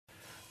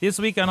This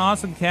week on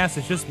Awesome Cast,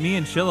 it's just me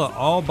and Chilla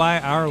all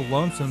by our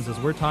lonesomes as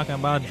we're talking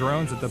about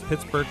drones at the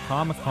Pittsburgh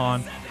Comic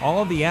Con.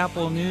 All of the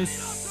Apple news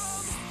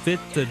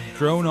fit to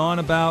drone on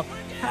about,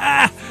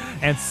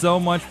 and so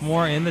much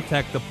more in the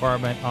tech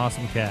department.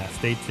 Awesome Cast.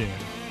 Stay tuned.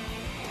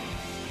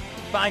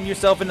 Find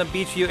yourself in the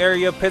Beachview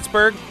area of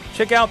Pittsburgh?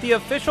 Check out the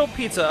official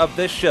pizza of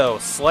this show,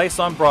 Slice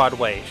on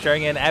Broadway,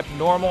 sharing an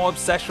abnormal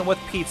obsession with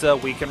pizza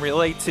we can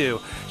relate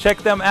to.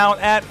 Check them out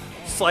at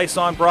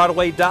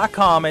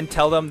sliceonbroadway.com and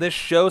tell them this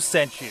show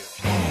sent you.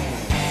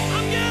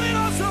 I'm getting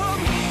awesome,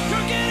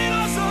 you're getting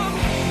awesome,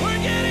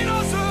 we're getting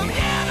awesome,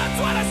 yeah, that's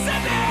what I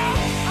said now.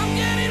 I'm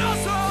getting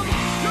awesome,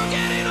 you're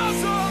getting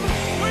awesome,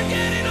 we're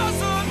getting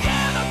awesome,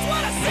 yeah, that's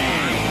what I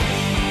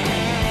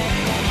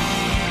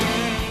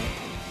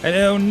said.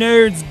 Hello,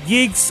 nerds,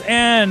 geeks,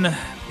 and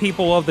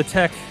people of the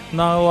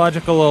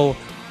technological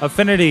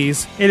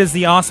affinities. It is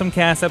the Awesome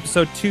Cast,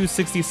 episode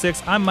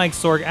 266. I'm Mike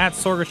Sorg, at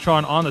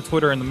Sorgatron on the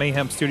Twitter in the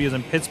Mayhem Studios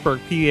in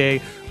Pittsburgh, PA.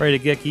 Ready to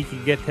get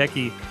geeky, get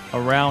techie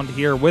around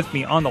here. With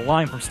me on the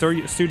line from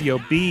Studio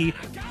B,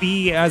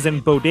 B as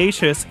in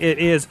bodacious, it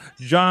is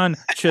John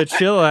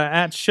Chichilla,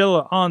 at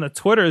Chilla on the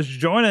Twitter, is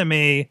joining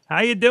me.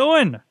 How you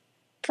doing?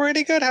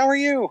 Pretty good. How are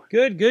you?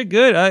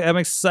 Good. I'm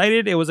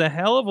excited. It was a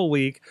hell of a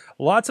week.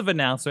 Lots of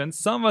announcements.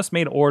 Some of us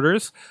made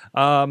orders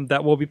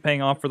that we'll be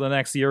paying off for the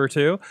next year or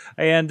two,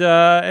 and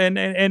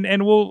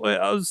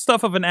we'll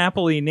stuff of an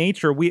Apple-y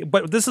nature.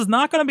 But this is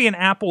not going to be an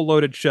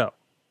Apple-loaded show.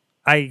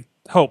 I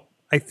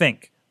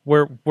think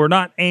we're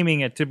not aiming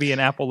it to be an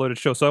Apple-loaded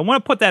show. So I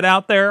want to put that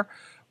out there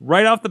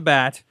right off the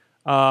bat.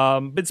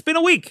 It's been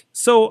a week,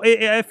 so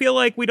I feel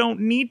like we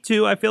don't need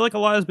to. I feel like a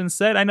lot has been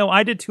said. I know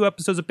I did 2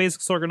 episodes of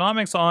Basic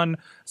Sorgonomics on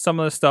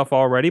some of the stuff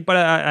already, but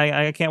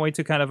I can't wait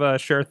to kind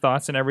of share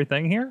thoughts and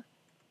everything here.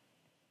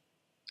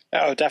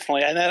 Oh,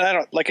 definitely. And I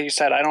don't, like you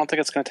said, I don't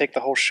think it's going to take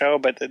the whole show,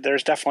 but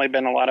there's definitely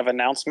been a lot of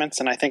announcements,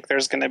 and I think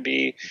there's going to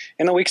be,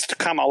 in the weeks to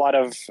come, a lot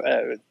of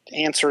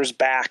answers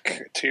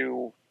back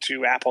to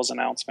Apple's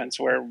announcements,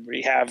 where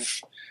we have.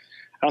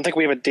 I don't think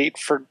we have a date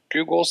for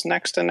Google's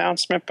next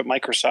announcement, but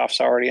Microsoft's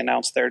already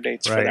announced their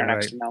dates for their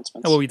next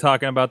announcements. We'll be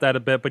talking about that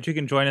a bit, but you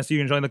can join us. You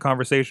can join the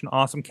conversation,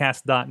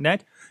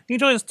 awesomecast.net. You can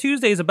join us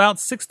Tuesdays about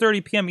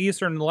 6:30 p.m.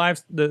 Eastern.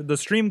 Live, the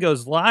stream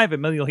goes live, and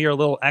maybe you'll hear a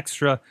little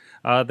extra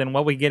than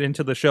what we get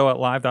into the show at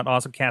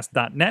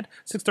live.awesomecast.net,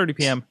 6:30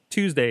 p.m.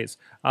 Tuesdays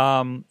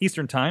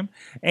Eastern Time.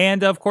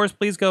 And, of course,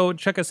 please go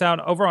check us out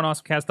over on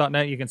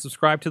awesomecast.net. You can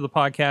subscribe to the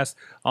podcast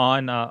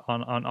on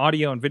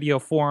audio and video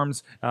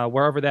forms,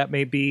 wherever that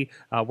may be.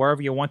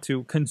 Wherever you want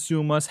to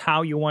consume us,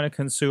 how you want to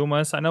consume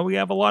us. I know we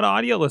have a lot of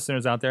audio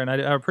listeners out there, and I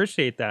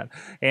appreciate that.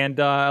 And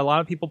a lot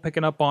of people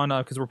picking up on,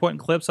 because we're putting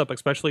clips up,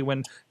 especially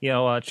when,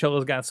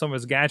 Chilla's got some of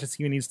his gadgets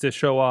he needs to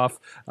show off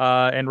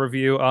and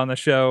review on the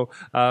show.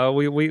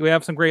 We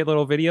have some great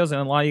little videos,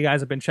 and a lot of you guys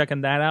have been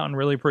checking that out, and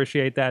really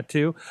appreciate that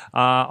too.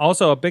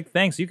 Also, a big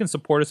thanks. You can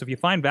support us if you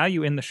find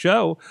value in the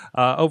show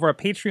over at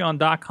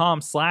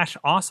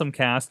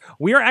patreon.com/awesomecast.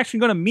 We are actually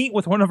going to meet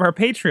with one of our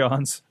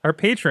patrons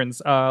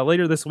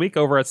later this week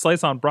over at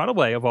Slice on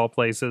Broadway, of all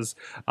places,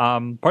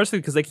 partially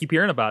because they keep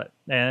hearing about it,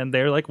 and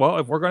they're like, well,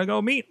 if we're going to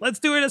go meet, let's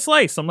do it at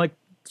Slice. I'm like,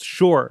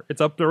 sure,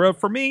 it's up the road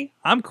for me.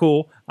 I'm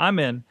cool. I'm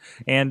in,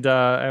 and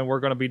we're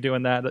going to be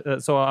doing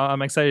that. So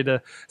I'm excited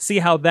to see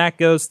how that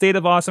goes. State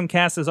of Awesome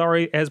Cast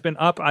has been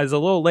up. I was a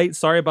little late.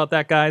 Sorry about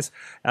that, guys.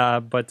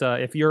 But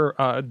if you're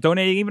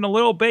donating even a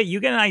little bit, you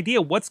get an idea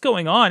what's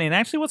going on, and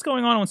actually what's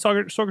going on with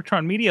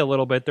Sorgatron Media a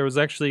little bit. There was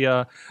actually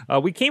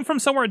we came from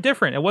somewhere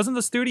different. It wasn't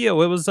the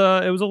studio. It was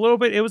a little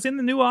bit. It was in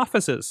the new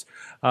offices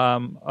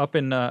up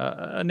in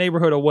a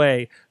neighborhood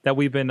away that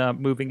we've been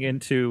moving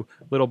into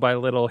little by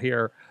little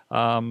here.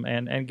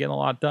 And getting a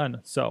lot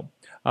done. So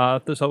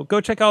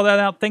go check all that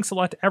out. Thanks a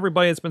lot to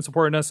everybody that's been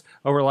supporting us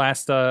over the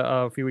last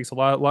few weeks. A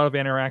lot of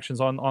interactions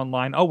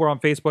online. Oh, we're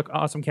on Facebook,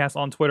 AwesomeCast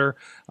on Twitter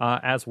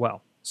as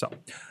well. So,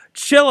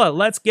 Chilla,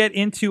 let's get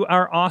into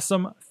our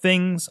awesome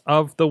things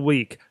of the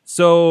week.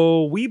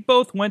 So we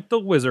both went to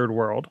Wizard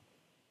World.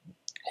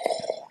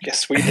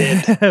 Yes, we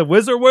did.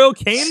 Wizard World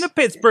came to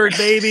Pittsburgh,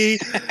 baby.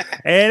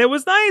 And it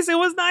was nice.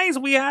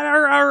 We had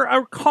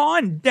our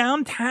con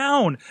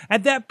downtown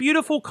at that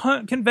beautiful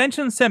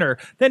convention center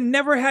that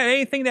never had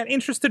anything that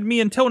interested me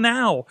until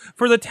now.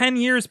 For the 10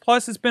 years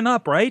plus it's been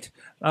up, right?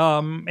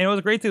 And it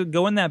was great to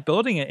go in that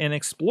building and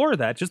explore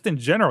that just in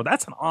general.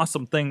 That's an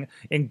awesome thing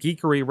in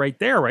geekery right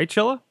there, right,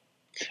 Chilla?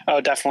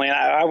 Oh, definitely.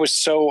 I was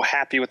so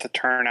happy with the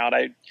turnout.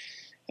 I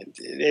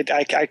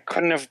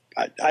couldn't have.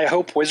 I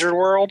hope Wizard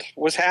World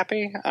was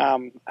happy.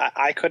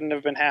 I couldn't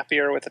have been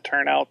happier with the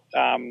turnout,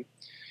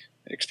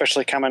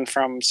 especially coming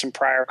from some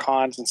prior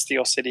cons and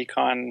Steel City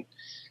Con,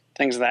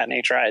 things of that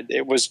nature.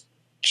 It was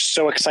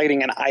so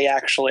exciting, and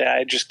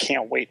I just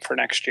can't wait for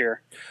next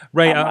year.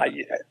 Right.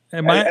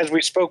 As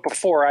we spoke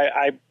before,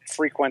 I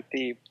frequent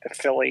the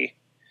Philly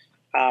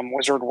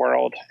Wizard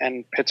World,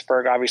 and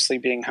Pittsburgh, obviously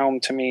being home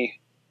to me,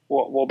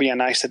 will be a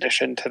nice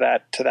addition to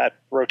that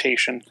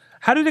rotation.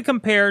 How did it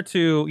compare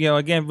to,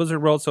 again,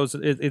 Wizard World? So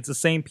it's the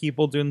same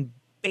people doing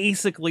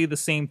basically the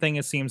same thing.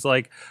 It seems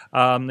like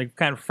they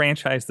kind of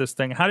franchised this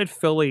thing. How did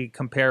Philly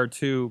compare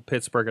to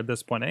Pittsburgh at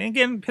this point? And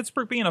again,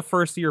 Pittsburgh being a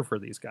first year for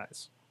these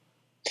guys.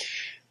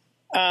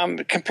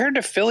 Compared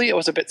to Philly, it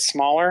was a bit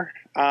smaller.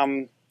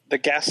 The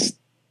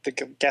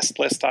guest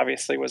list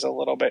obviously was a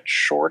little bit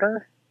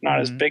shorter, not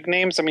as big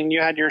names. I mean,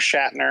 you had your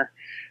Shatner,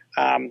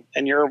 and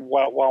you're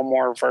well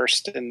more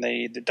versed in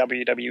the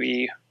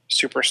WWE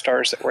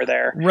superstars that were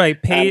there.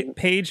 Right,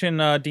 Paige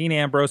and Dean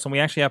Ambrose, and we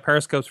actually have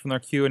Periscopes from their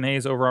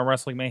Q&As over on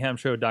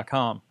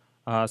WrestlingMayhemShow.com.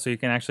 So you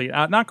can actually,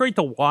 not great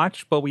to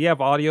watch, but we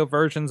have audio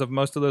versions of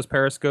most of those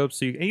Periscopes.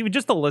 So even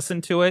just to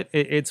listen to it,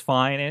 it's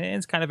fine. And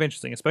it's kind of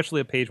interesting,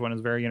 especially the Paige one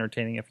is very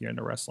entertaining if you're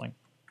into wrestling.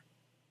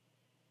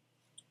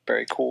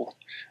 Very cool.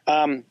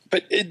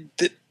 But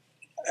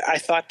I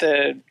thought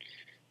that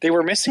they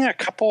were missing a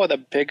couple of the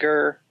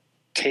bigger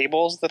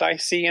tables that I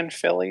see in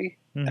Philly.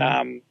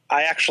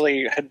 I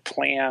actually had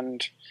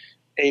planned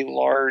a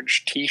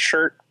large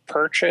T-shirt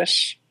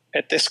purchase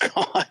at this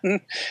con.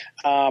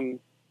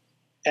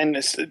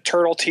 And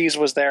Turtle Tees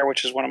was there,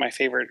 which is one of my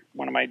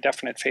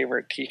definite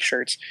favorite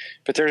T-shirts.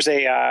 But there's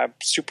a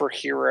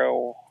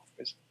superhero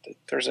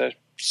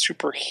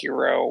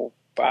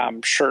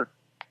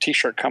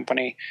T-shirt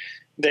company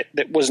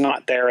that was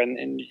not there,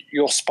 and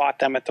you'll spot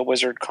them at the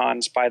Wizard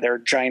Cons by their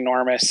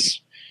ginormous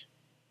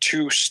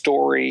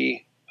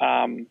 2-story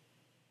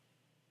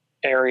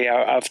area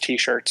of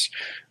T-shirts.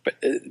 But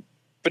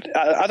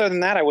other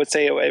than that, I would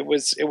say it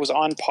was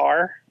on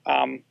par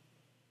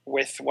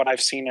with what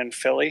I've seen in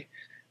Philly.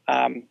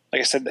 Like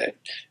I said,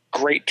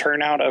 great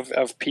turnout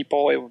of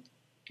people.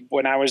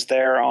 When I was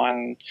there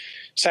on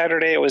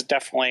Saturday, it was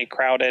definitely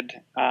crowded.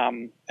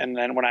 And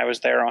then when I was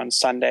there on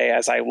Sunday,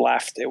 as I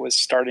left, it was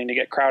starting to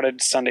get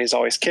crowded. Sunday's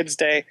always Kids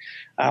Day.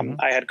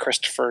 I had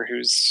Christopher,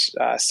 who's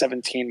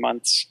 17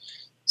 months.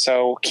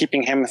 So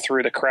keeping him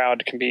through the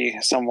crowd can be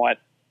somewhat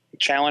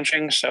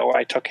challenging. So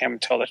I took him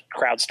till the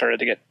crowd started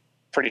to get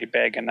pretty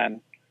big, and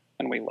then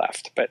we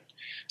left. But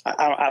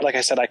like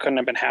I said, I couldn't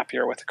have been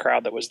happier with the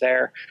crowd that was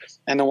there.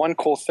 And the one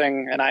cool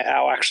thing, and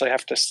I'll actually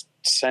have to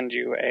send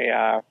you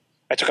I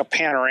took a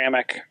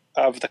panoramic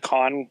of the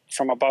con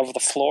from above the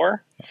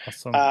floor,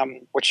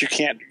 Awesome. which you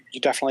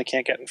definitely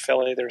can't get in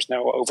Philly. There's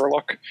no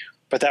overlook,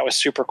 but that was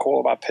super cool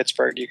about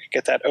Pittsburgh. You could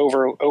get that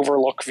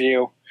overlook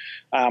view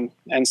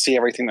and see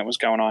everything that was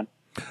going on.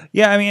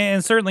 Yeah, I mean,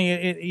 and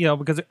certainly,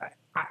 because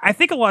I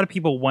think a lot of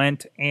people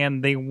went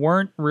and they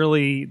weren't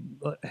really,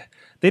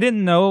 they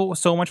didn't know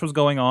so much was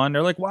going on.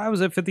 They're like, why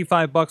was it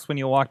 $55 when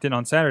you walked in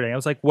on Saturday? I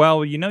was like,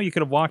 well, you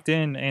could have walked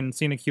in and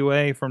seen a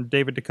QA from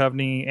David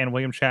Duchovny and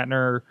William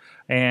Shatner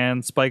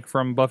and Spike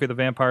from Buffy the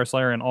Vampire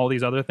Slayer and all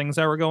these other things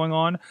that were going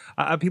on.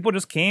 People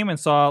just came and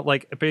saw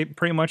like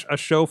pretty much a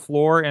show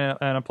floor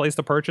and a place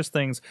to purchase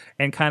things,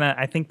 and kind of,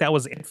 I think that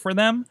was it for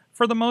them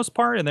for the most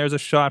part. And there's a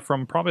shot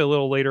from probably a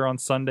little later on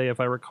Sunday, if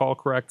I recall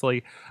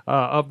correctly,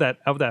 of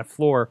that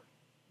floor.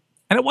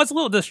 And it was a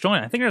little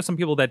disjointed. I think there are some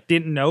people that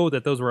didn't know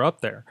that those were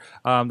up there,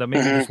 that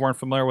maybe just weren't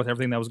familiar with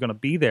everything that was going to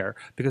be there,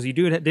 because you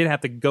did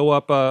have to go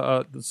up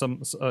kind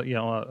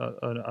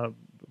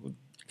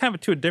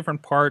of to a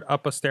different part,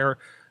 up a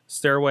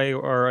stairway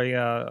or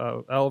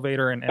a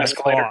elevator and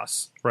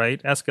across,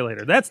 right?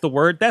 Escalator. That's the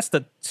word. That's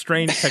the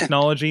strange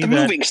technology.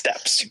 Moving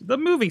steps. The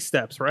moving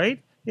steps,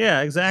 right?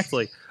 Yeah,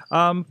 exactly.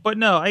 But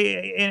no,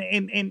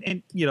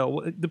 and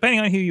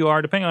depending on who you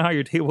are, depending on how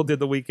your table did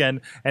the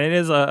weekend, and it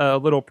is a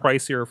little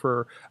pricier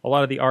for a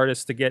lot of the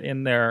artists to get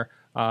in there,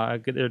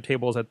 get their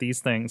tables at these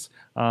things.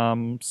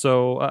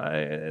 So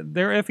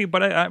they're iffy,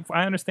 but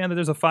I understand that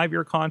there's a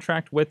 5-year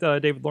contract with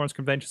David Lawrence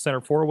Convention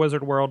Center for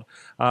Wizard World.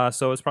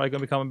 So it's probably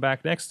going to be coming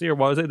back next year.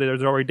 What was it?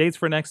 There's already dates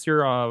for next year,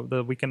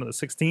 the weekend of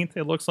the 16th,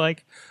 it looks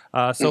like.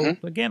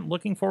 Again,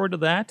 looking forward to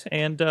that,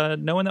 and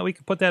knowing that we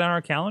can put that on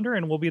our calendar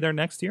and we'll be there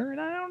next year.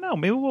 And I don't know,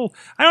 maybe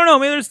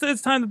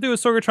it's time to do a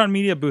Sorgatron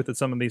media booth at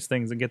some of these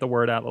things and get the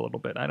word out a little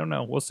bit. I don't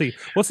know. We'll see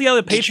how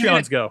the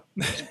Patreons go.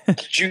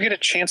 Did you get a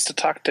chance to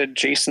talk to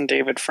Jason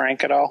David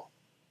Frank at all?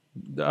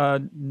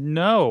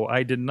 No,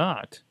 I did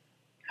not.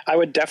 I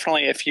would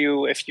definitely, if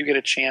you get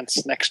a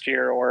chance next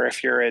year, or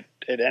if you're at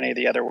any of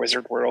the other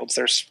Wizard Worlds,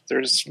 there's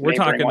we're neighboring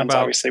talking ones.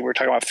 about, obviously, we're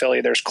talking about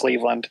Philly. There's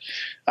Cleveland.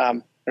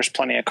 There's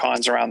plenty of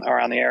cons around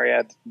the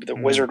area. The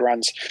Wizard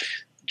runs.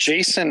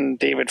 Jason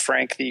David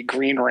Frank, the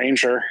Green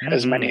Ranger,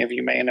 as many of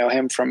you may know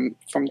him from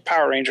the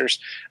Power Rangers,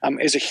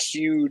 is a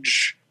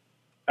huge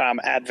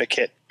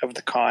advocate of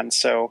the con.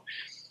 So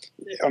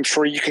I'm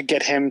sure you could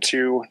get him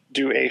to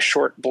do a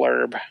short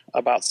blurb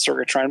about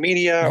Sorgatron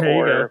Media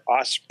or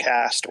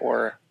Oscast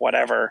or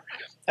whatever,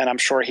 and I'm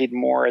sure he'd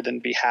more than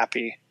be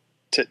happy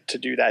to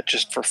do that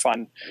just for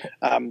fun.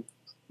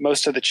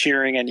 Most of the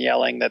cheering and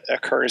yelling that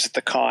occurs at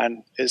the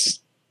con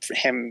is for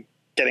him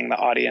getting the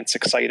audience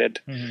excited.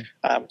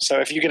 So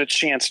if you get a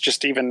chance,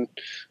 just even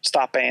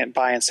stop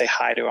by and say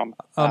hi to him.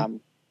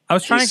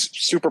 He's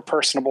super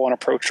personable and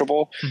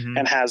approachable,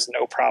 and has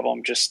no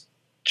problem just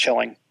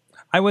chilling.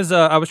 I was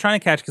trying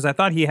to catch, because I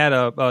thought he had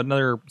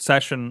another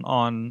session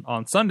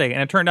on Sunday,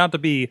 and it turned out to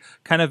be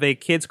kind of a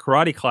kids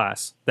karate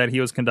class that he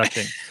was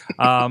conducting.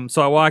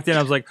 So I walked in,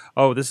 I was like,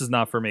 oh, this is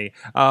not for me.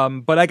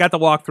 But I got to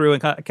walk through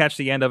and catch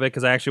the end of it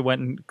because I actually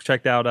went and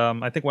checked out,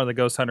 I think one of the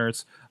Ghost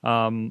Hunters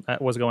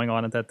was going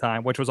on at that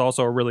time, which was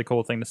also a really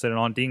cool thing to sit in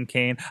on. Dean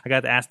Cain, I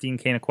got to ask Dean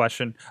Cain a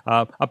question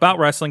about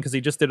wrestling because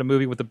he just did a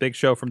movie with the Big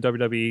Show from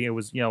WWE. It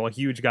was, a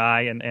huge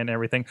guy and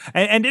everything.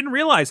 And didn't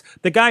realize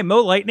the guy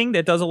Mo Lightning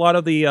that does a lot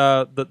of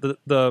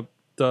the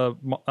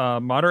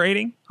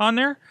moderating on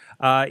there.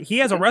 He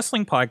has a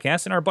wrestling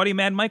podcast, and our buddy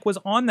Mad Mike was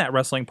on that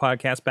wrestling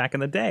podcast back in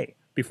the day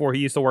before he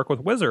used to work with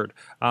Wizard.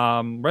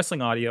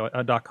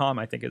 WrestlingAudio.com,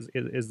 I think,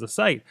 is the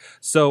site.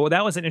 So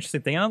that was an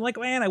interesting thing. And I'm like,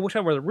 man, I wish I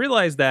would have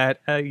realized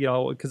that,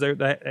 because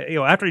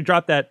after he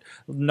dropped that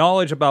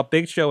knowledge about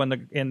Big Show and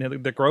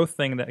the growth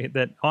thing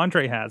that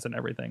Andre has and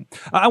everything.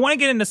 I want to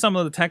get into some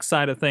of the tech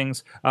side of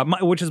things,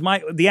 which is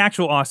the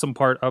actual awesome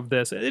part of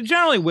this.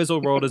 Generally,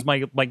 Wizard World is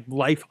my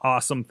life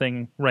awesome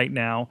thing right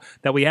now,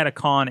 that we had a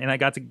con and I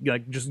got to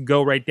just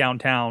go right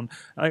downtown,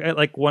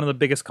 like one of the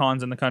biggest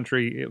cons in the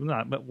country.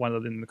 Not one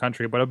of them in the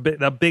country, but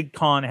a big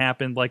con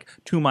happened like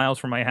 2 miles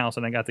from my house,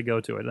 and I got to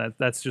go to it.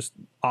 That's just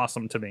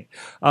awesome to me.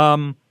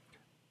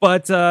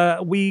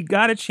 But we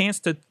got a chance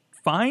to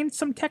find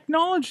some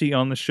technology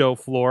on the show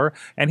floor,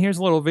 and here's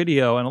a little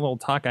video and a little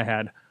talk I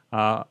had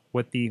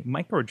with the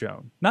micro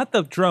drone. Not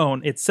the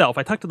drone itself.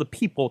 I talked to the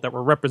people that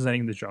were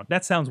representing the drone.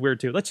 That sounds weird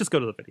too. Let's just go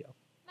to the video.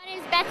 My name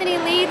is Bethany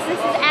Leeds. This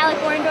is Alec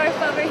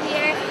Orndorff over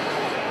here.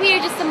 We are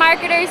just the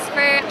marketers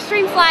for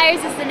Extreme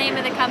Flyers is the name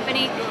of the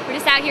company. We're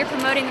just out here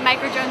promoting the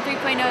Micro Drone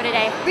 3.0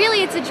 today.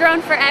 Really, it's a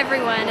drone for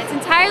everyone. It's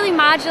entirely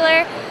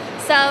modular,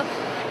 so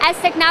as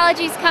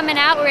technology is coming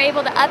out, we're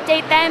able to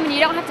update them, and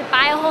you don't have to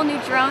buy a whole new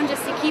drone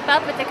just to keep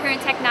up with the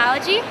current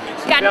technology.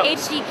 We've got an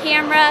HD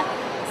camera,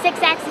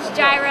 6-axis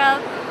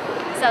gyro.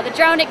 So the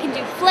drone, it can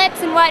do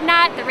flips and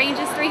whatnot. The range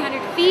is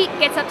 300 feet,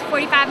 gets up to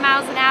 45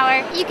 miles an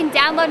hour. You can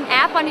download an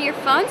app onto your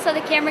phone so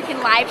the camera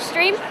can live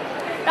stream.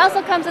 It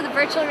also comes with a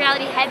virtual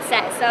reality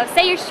headset. So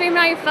say you're streaming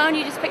on your phone,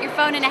 you just put your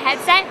phone in a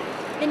headset,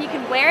 then you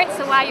can wear it,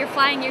 so while you're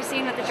flying, you're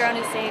seeing what the drone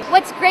is seeing.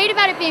 What's great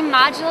about it being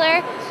modular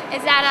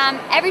is that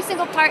every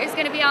single part is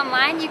going to be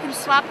online. You can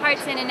swap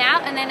parts in and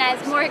out, and then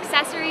as more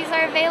accessories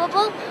are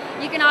available,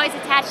 you can always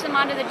attach them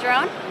onto the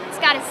drone. It's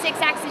got a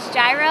 6-axis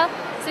gyro.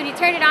 So when you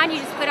turn it on,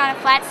 you just put on a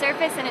flat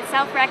surface and it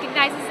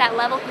self-recognizes that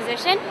level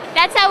position.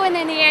 That's how when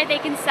they're in the air, they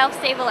can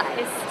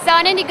self-stabilize. So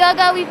on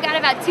Indiegogo, we've got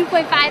about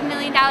 $2.5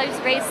 million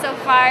raised so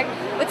far.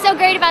 What's so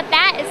great about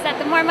that is that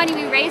the more money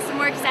we raise, the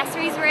more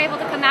accessories we're able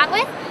to come out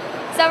with.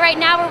 So right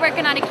now we're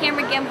working on a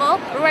camera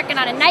gimbal. We're working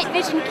on a night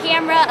vision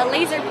camera, a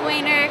laser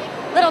pointer,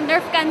 little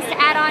Nerf guns to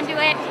add onto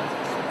it.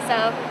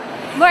 So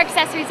more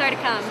accessories are to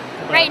come.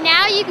 Right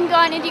now, you can go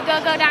on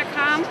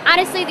Indiegogo.com.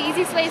 Honestly, the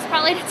easiest way is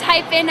probably to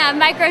type in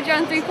Micro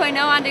Drone 3.0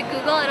 onto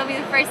Google. It'll be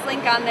the first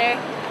link on there.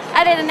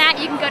 Other than that,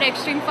 you can go to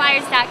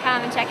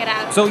extremeflyers.com and check it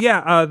out. So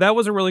yeah, that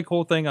was a really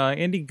cool thing.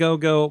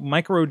 Indiegogo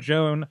Micro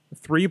Drone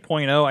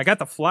 3.0. I got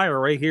the flyer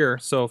right here,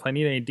 so if I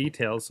need any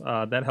details,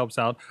 that helps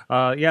out.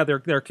 Yeah,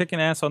 they're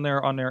kicking ass on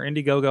their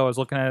Indiegogo. I was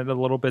looking at it a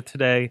little bit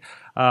today,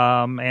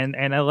 and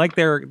I like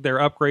their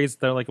upgrades.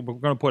 They're like, we're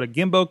going to put a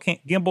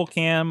gimbal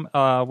cam,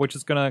 which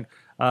is going to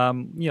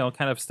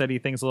kind of steady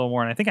things a little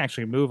more, and I think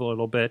actually move a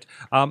little bit.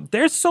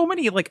 There's so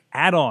many like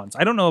add-ons.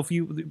 I don't know if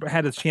you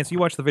had a chance. You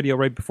watched the video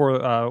right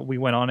before we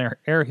went on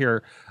air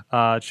here,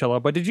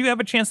 Chilla. But did you have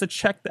a chance to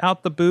check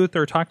out the booth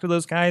or talk to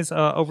those guys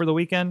over the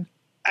weekend?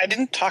 I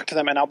didn't talk to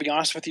them, and I'll be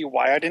honest with you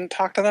why I didn't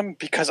talk to them,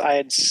 because I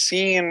had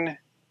seen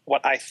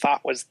what I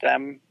thought was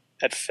them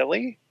at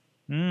Philly.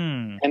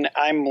 And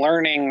I'm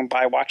learning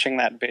by watching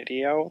that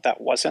video that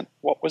wasn't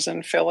what was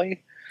in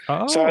Philly.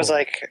 Oh. So I was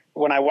like,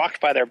 when I walked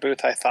by their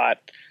booth, I thought,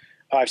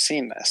 oh, I've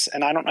seen this.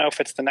 And I don't know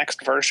if it's the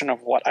next version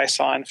of what I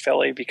saw in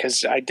Philly,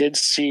 because I did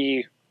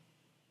see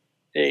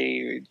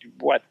maybe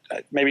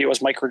it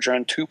was Micro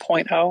Drone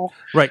 2.0.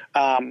 Right.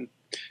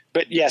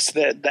 But yes,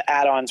 the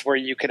add-ons where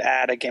you could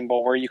add a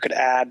gimbal, where you could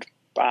add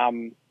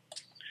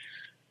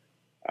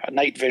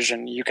night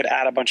vision, you could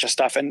add a bunch of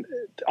stuff. And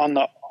on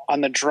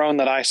the drone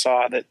that I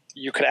saw, that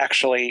you could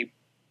actually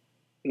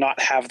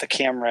not have the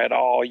camera at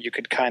all. You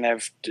could kind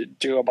of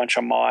do a bunch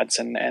of mods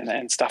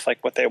and stuff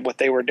like what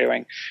they were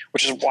doing,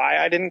 which is why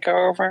I didn't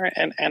go over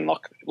and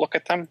look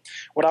at them.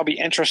 What I'll be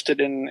interested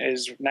in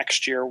is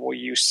next year, will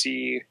you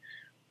see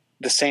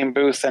the same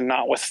booth, and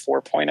not with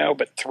 4.0,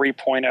 but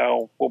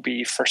 3.0 will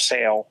be for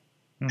sale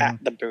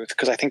at the booth?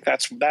 Because I think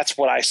that's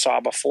what I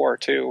saw before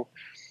too,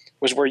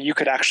 was where you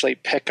could actually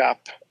pick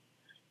up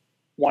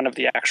one of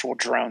the actual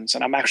drones,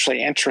 and I'm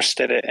actually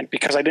interested in,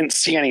 because I didn't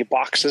see any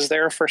boxes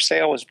there for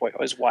sale, is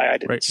why I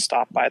didn't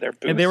stop by their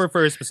booth. And they were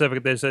very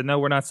specific. They said, no,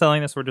 we're not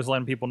selling this. We're just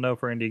letting people know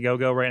for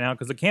Indiegogo right now,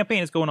 because the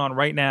campaign is going on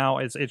right now.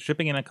 It's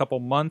shipping in a couple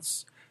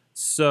months.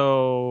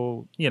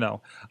 So,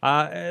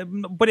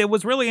 but it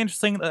was really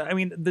interesting. I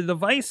mean, the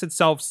device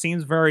itself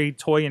seems very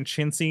toy and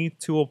chintzy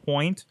to a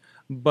point,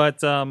 but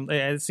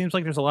it seems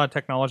like there's a lot of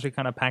technology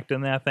kind of packed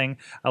in that thing.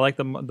 I like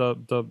the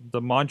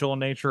modular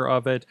nature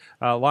of it.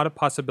 A lot of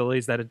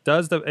possibilities that it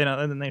does.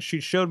 And then she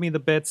showed me the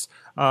bits,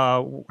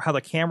 how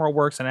the camera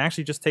works, and it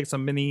actually just takes a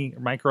mini,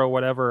 micro,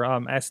 whatever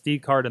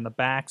SD card in the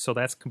back, so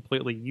that's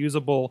completely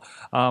usable.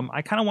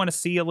 I kind of want to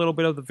see a little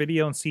bit of the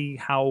video and see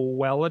how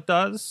well it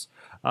does.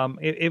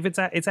 If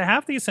it's a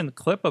half decent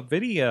clip of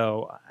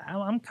video,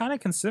 I'm kind of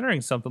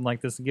considering something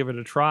like this to give it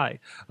a try,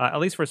 at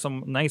least for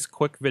some nice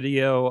quick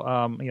video,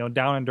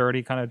 down and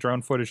dirty kind of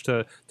drone footage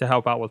to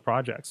help out with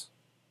projects.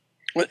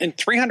 Well, and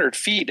 300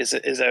 feet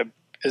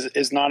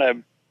is not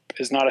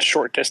a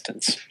short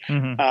distance.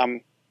 Mm-hmm.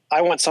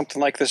 I want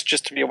something like this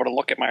just to be able to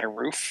look at my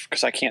roof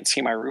because I can't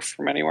see my roof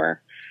from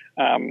anywhere.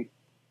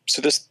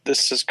 So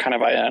this is kind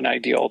of an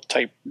ideal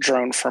type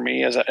drone for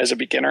me as a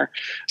beginner.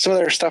 Some of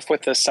their stuff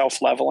with the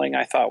self-leveling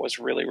I thought was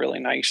really, really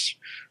nice.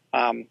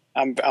 I'm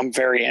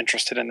very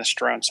interested in this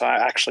drone, so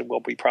I actually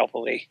will be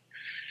probably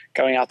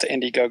going out to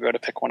Indiegogo to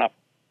pick one up.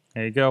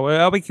 There you go.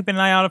 I'll be keeping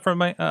an eye out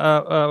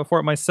for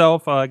it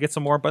myself. Get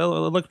some more, but it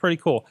looked pretty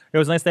cool. It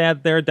was nice to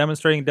have there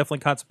demonstrating. Definitely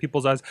caught some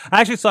people's eyes.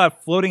 I actually saw it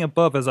floating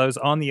above as I was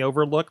on the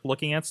overlook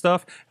looking at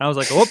stuff, and I was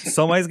like, "Oh,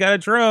 somebody's got a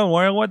drone.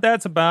 Wonder what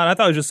that's about." I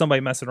thought it was just somebody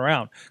messing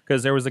around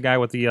because there was a guy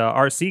with the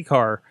RC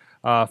car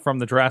from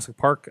the Jurassic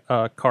Park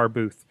car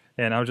booth.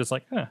 And I was just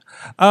like,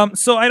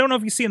 So I don't know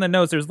if you see in the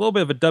notes, there's a little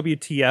bit of a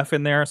WTF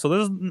in there. So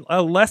this is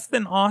a less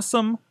than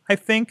awesome, I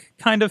think,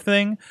 kind of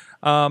thing.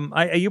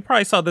 You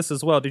probably saw this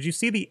as well. Did you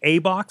see the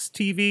A-Box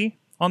TV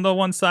on the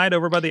one side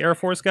over by the Air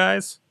Force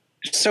guys?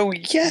 So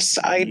yes,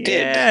 I did.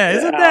 Yeah,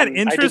 isn't that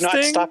interesting? I did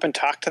not stop and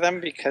talk to them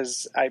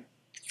because I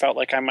felt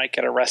like I might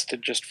get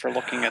arrested just for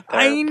looking at their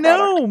I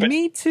know, product,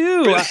 me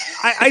too.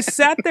 I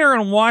sat there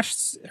and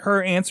watched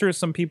her answer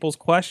some people's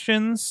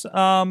questions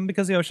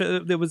because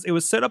it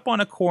was set up on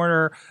a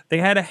corner. They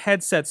had a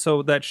headset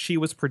so that she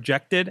was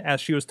projected as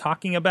she was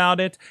talking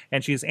about it,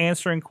 and she's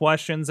answering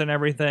questions and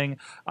everything.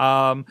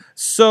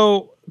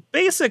 So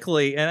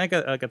basically, and I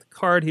got the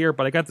card here,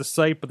 but I got the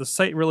site, but the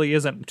site really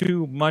isn't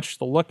too much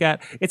to look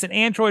at. It's an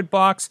Android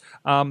box.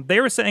 They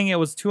were saying it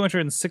was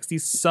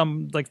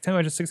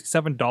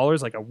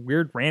 $267, like a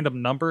weird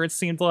random number. It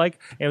seemed like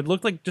it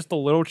looked like just a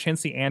little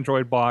chintzy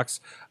Android box.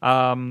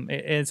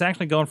 It's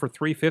actually going for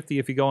 $350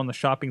 if you go in the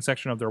shopping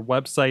section of their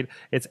website.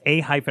 It's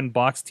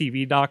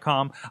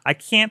a-boxtv.com. I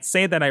can't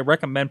say that I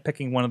recommend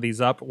picking one of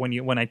these up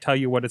when I tell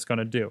you what it's going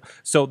to do.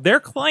 So their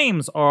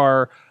claims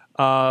are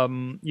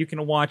you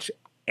can watch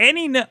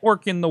any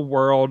network in the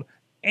world,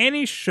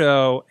 any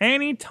show,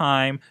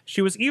 anytime.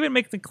 She was even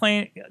making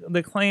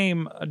the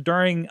claim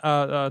during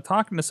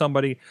talking to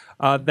somebody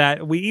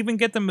that we even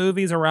get the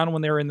movies around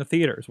when they're in the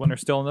theaters, when they're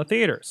still in the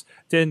theaters.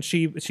 Then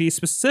she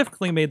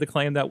specifically made the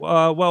claim that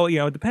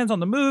it depends on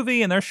the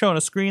movie, and they're showing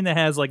a screen that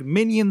has like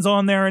Minions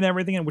on there and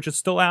everything, which is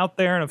still out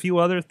there, and a few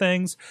other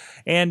things,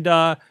 and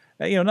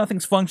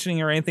nothing's functioning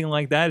or anything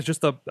like that. It's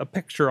just a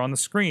picture on the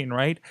screen,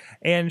 right?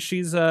 And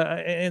she gives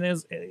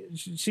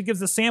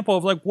a sample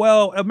of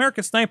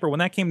American Sniper, when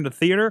that came to the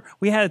theater,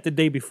 we had it the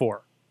day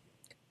before.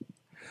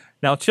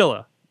 Now,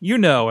 Chilla,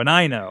 and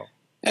I know,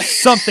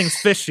 something's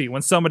fishy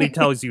when somebody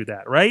tells you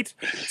that, right?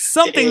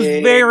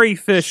 Something's very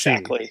fishy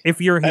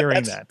if you're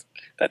hearing that.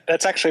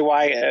 That's actually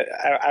why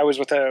I was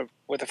with a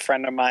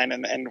friend of mine,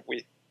 and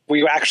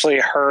we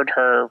actually heard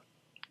her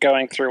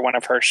going through one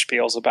of her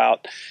spiels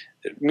about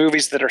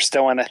movies that are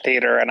still in the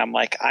theater, and I'm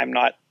like, I'm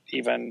not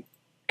even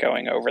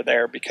going over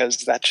there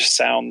because that just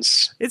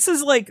sounds this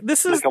is like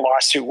a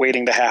lawsuit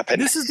waiting to happen.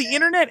 This is the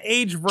internet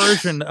age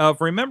version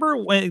of, remember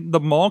when the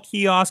mall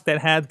kiosk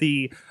that had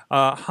the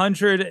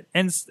 100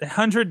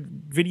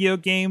 video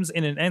games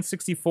in an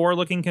N64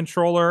 looking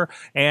controller,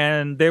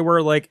 and they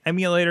were like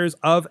emulators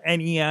of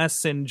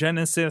NES and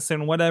Genesis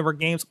and whatever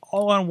games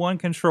all on one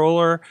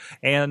controller,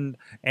 and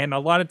a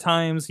lot of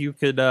times you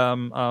could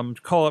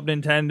call up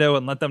Nintendo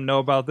and let them know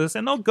about this,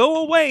 and they'll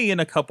go away in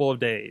a couple of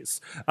days.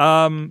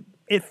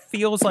 It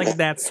feels like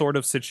that sort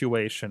of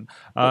situation.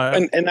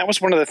 And that was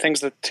one of the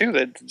things that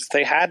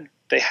they had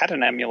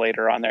an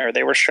emulator on there.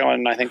 They were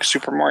showing, I think,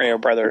 Super Mario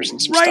Brothers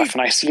and some stuff,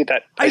 and I see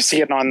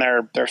it on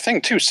their thing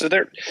too. So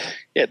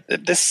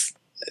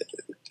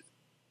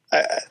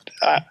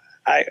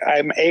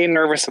I'm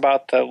nervous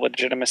about the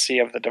legitimacy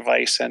of the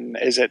device, and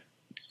is it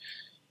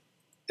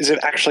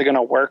actually going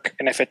to work?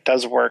 And if it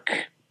does work,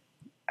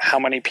 how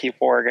many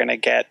people are going to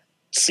get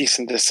cease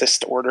and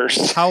desist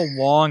orders? How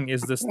long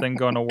is this thing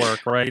going to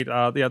work, right?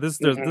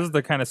 This is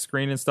the kind of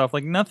screen and stuff.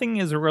 Like, nothing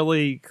is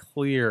really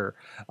clear.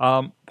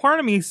 Part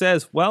of me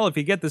says, well, if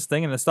you get this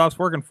thing and it stops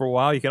working for a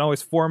while, you can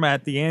always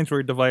format the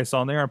Android device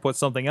on there and put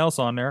something else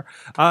on there.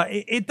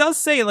 It does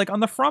say, like, on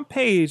the front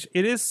page,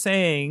 it is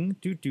saying,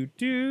 it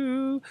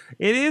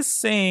is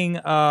saying,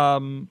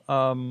 there's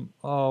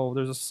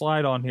a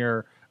slide on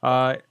here.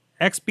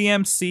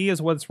 XBMC is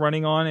what it's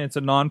running on. It's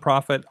a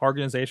nonprofit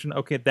organization.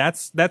 Okay,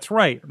 that's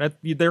right.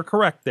 They're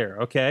correct there.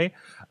 Okay,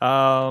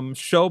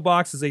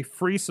 Showbox is a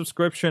free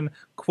subscription,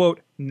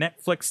 quote,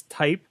 Netflix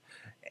type.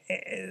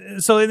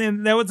 so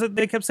then that was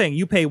they kept saying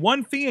you pay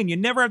one fee and you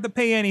never have to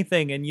pay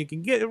anything and you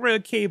can get rid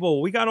of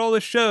cable. We got all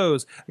the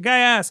shows. The guy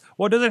asked,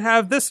 "Well, does it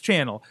have this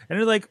channel?" And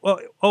they're like, "Well,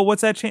 oh,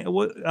 what's that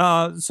channel?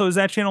 So is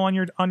that channel on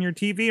your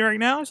TV right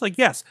now?" It's like,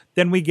 "Yes."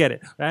 Then we get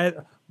it.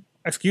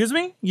 Excuse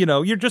me?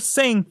 You're just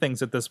saying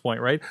things at this point,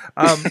 right?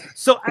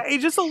 So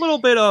just a little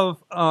bit of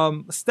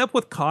step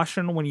with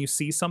caution when you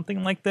see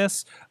something like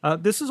this.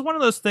 This is one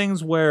of those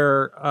things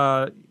where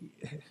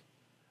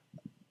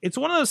it's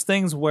one of those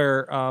things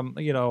where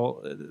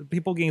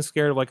people getting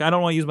scared of like, I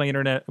don't want to use my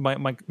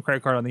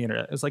credit card on the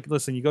internet. It's like,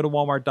 listen, you go to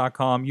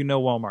Walmart.com,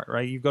 Walmart,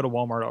 right? You go to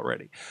Walmart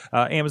already.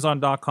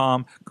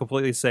 Amazon.com,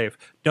 completely safe.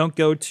 Don't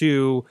go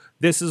to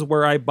this is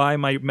where I buy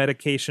my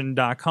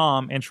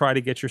medication.com and try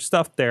to get your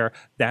stuff there.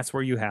 That's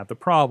where you have the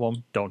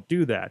problem. Don't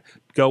do that.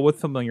 Go with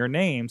familiar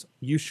names.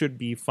 You should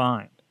be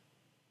fine,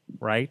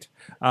 right?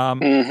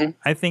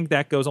 I think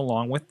that goes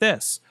along with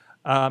this.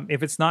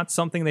 If it's not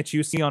something that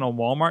you see on a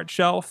Walmart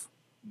shelf,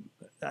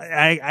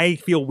 I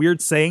feel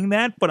weird saying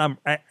that, but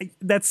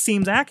that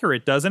seems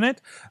accurate, doesn't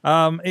it?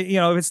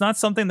 If it's not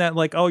something that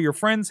like, oh, your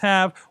friends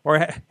have, or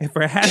if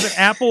it has an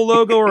Apple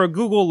logo or a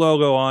Google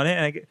logo on it,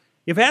 and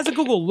if it has a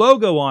Google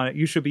logo on it,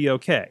 you should be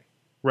okay,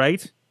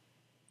 right?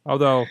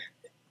 Although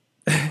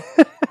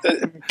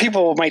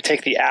people might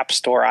take the App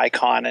Store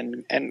icon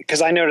and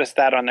because I noticed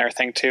that on their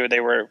thing too. They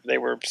were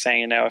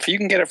saying, if you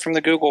can get it from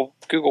the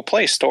Google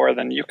Play Store,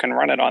 then you can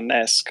run it on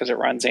this because it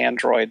runs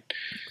Android.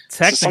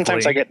 So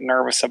sometimes I get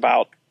nervous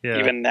about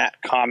even that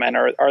comment.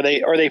 Or are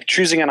they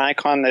choosing an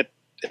icon that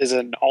is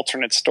an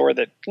alternate store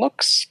that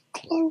looks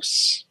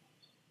close?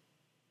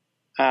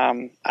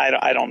 I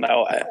don't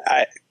know.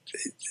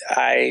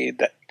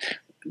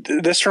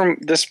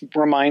 This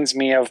reminds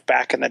me of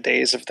back in the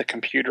days of the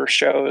computer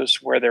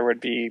shows where there would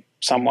be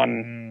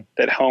someone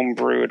that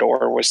homebrewed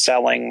or was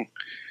selling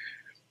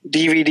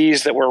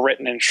DVDs that were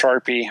written in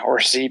Sharpie or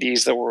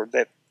CDs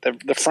that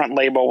the front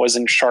label was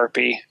in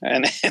Sharpie,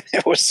 and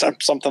it was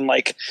something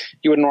like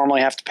you would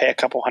normally have to pay a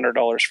couple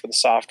 $100s for the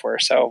software.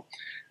 So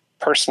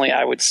personally,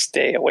 I would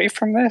stay away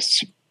from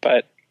this.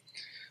 But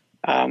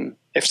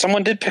if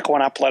someone did pick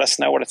one up, let us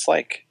know what it's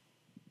like.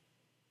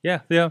 Yeah.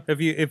 If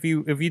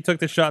you took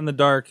the shot in the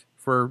dark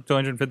for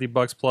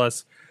 $250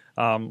 plus,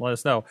 let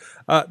us know.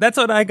 That's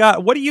what I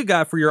got. What do you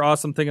got for your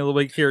awesome thing of the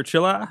week here,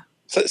 Chilla?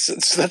 So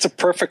that's a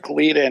perfect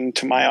lead in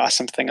to my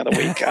awesome thing of the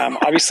week.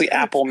 Obviously,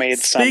 Apple made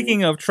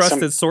Speaking of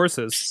trusted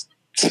sources,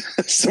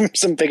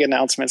 some big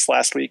announcements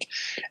last week,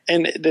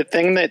 and the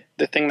thing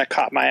that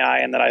caught my eye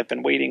and that I've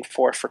been waiting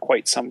for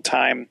quite some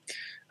time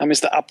is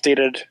the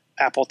updated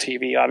Apple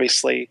TV.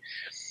 Obviously,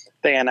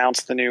 they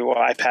announced the new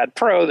iPad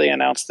Pro. They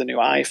announced the new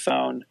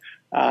iPhone.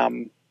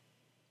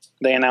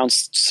 They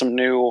announced some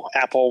new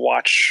Apple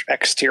Watch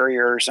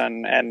exteriors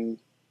and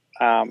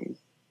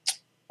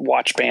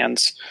watch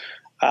bands.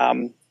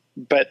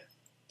 But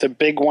the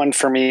big one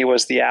for me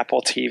was the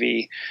Apple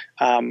TV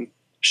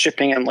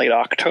shipping in late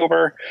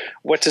October.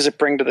 What does it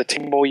bring to the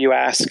table, you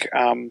ask?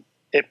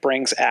 It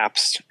brings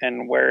apps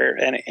and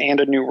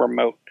a new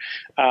remote.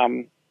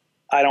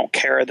 I don't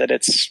care that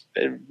it's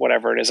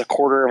whatever it is, a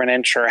quarter of an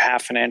inch or a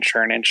half an inch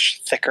or an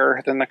inch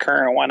thicker than the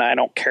current one. I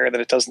don't care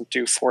that it doesn't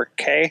do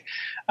 4K.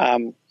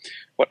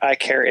 What I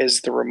care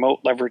is the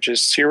remote leverages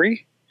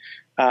Siri.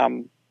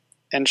 And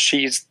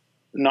she's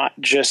not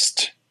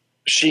just...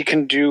 She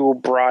can do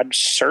broad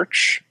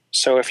search.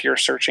 So if you're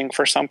searching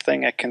for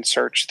something, it can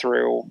search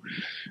through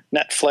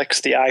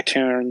Netflix, the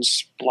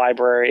iTunes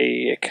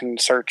library. It can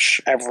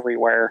search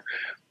everywhere.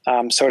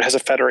 So it has a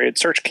federated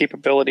search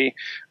capability.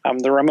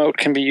 The remote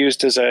can be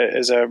used as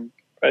a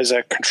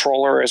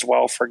controller as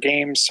well for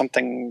games,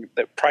 something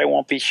that probably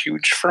won't be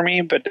huge for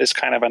me, but is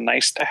kind of a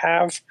nice to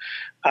have.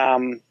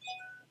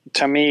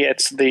 To me,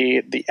 it's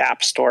the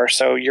App Store.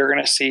 So you're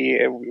going to see,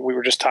 we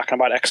were just talking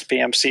about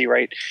XBMC,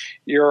 right?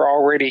 You're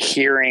already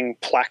hearing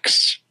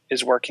Plex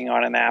is working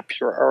on an app.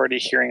 You're already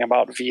hearing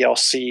about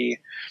VLC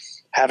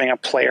having a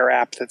player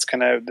app that's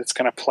going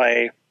to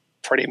play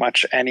pretty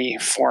much any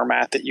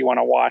format that you want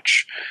to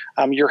watch.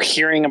 You're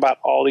hearing about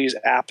all these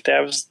app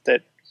devs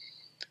that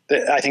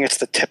I think it's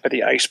the tip of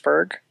the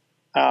iceberg.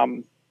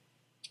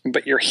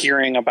 But you're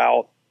hearing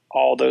about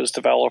all those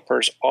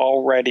developers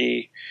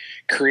already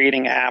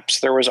creating apps.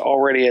 There was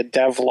already a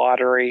dev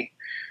lottery,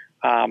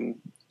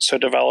 so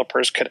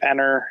developers could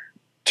enter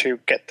to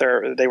get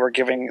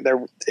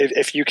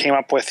if you came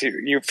up with,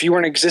 if you were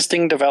an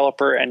existing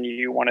developer and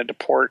you wanted to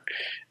port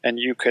and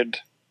you could,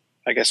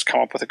 I guess,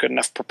 come up with a good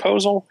enough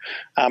proposal,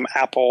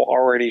 Apple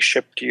already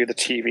shipped you the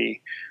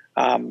TV.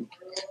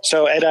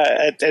 So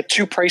at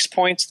two price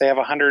points, they have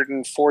a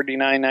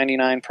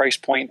 $149.99 price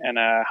point and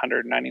a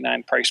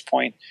 $199 price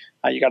point.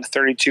 You got a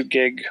 32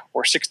 gig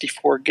or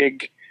 64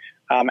 gig.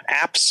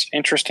 Apps,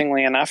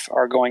 interestingly enough,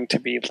 are going to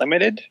be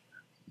limited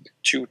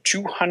to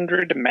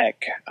 200 meg.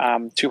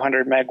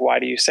 200 meg, why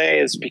do you say?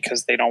 Is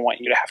because they don't want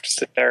you to have to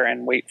sit there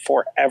and wait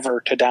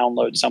forever to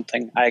download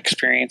something. I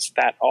experience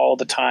that all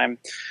the time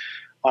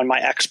on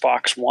my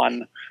Xbox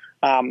One.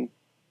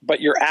 But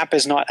your app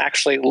is not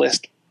actually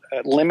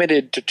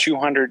limited to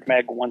 200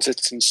 meg once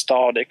it's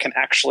installed. It can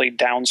actually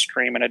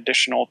downstream an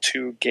additional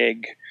 2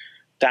 gig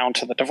down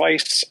to the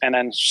device and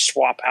then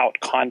swap out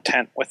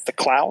content with the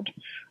cloud.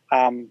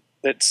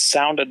 That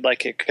sounded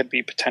like it could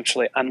be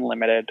potentially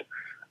unlimited.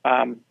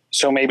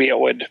 So maybe it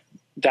would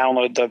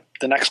download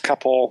the next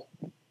couple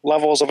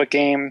levels of a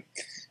game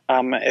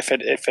if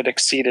it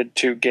exceeded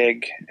 2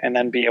 gig, and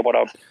then be able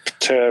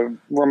to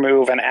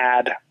remove and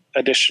add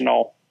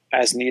additional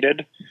as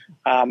needed.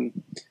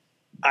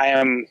 I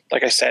am,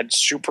 like I said,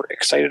 super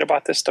excited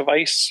about this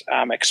device,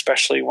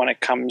 especially when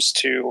it comes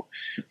to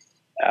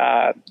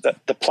the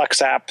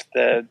Plex app,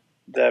 the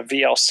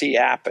VLC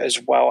app, as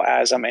well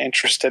as I'm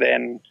interested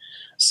in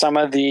some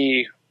of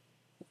the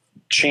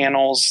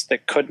channels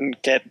that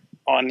couldn't get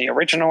on the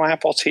original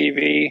Apple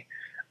TV.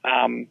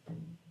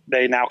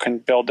 They now can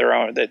build their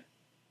own, that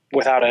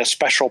without a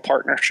special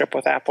partnership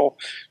with Apple,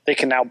 they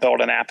can now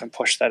build an app and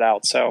push that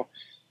out. So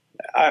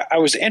I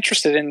was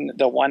interested in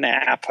the one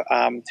app,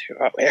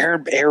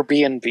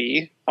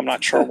 Airbnb. I'm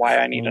not sure why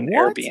I need an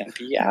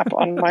Airbnb app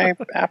on my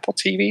Apple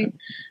TV.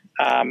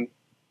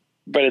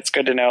 But it's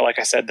good to know, like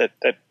I said,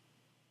 that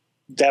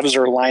devs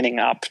are lining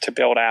up to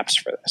build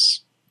apps for this.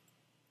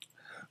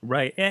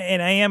 Right.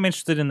 And I am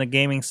interested in the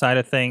gaming side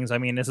of things. I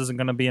mean, this isn't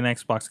going to be an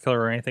Xbox killer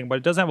or anything, but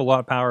it does have a lot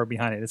of power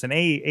behind it. It's an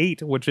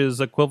A8, which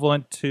is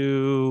equivalent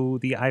to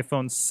the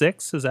iPhone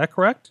 6. Is that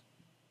correct?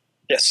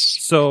 Yes.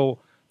 So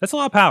that's a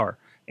lot of power.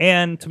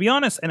 And to be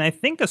honest, and I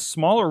think a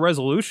smaller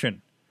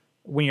resolution,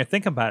 when you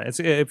think about it,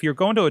 if you're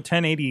going to a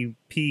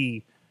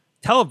 1080p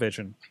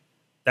television,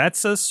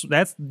 that's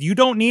you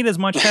don't need as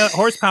much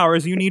horsepower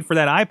as you need for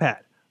that iPad.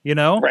 You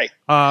know, right?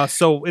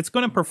 So it's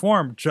going to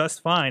perform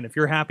just fine if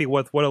you're happy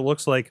with what it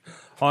looks like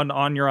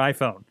on your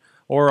iPhone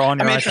or on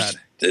your iPad.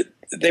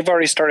 They've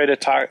already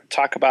started to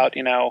talk about,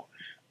 you know,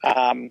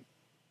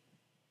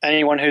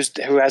 anyone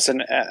who has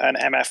an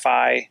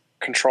MFI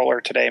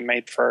controller today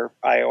made for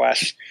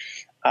iOS,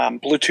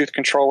 Bluetooth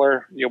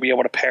controller, you'll be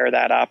able to pair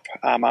that up.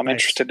 I'm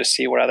interested to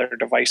see what other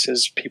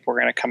devices people are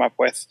going to come up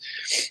with.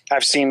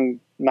 I've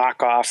seen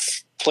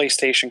knockoff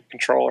PlayStation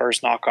controllers,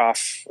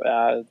 knockoff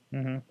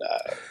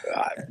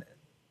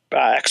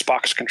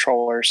Xbox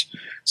controllers.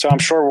 So I'm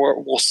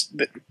sure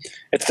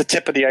it's the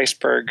tip of the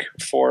iceberg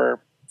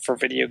for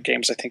video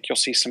games. I think you'll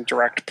see some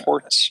direct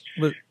ports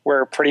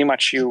where pretty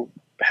much you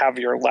have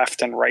your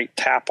left and right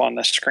tap on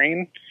the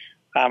screen,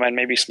 and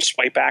maybe some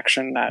swipe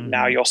action.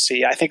 Now you'll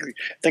see. I think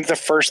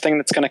the first thing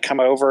that's going to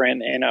come over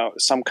in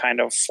some kind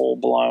of full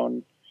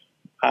blown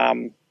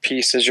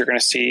piece is you're going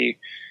to see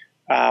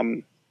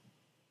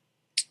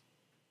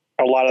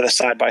a lot of the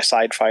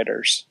side-by-side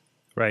fighters,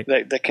 right?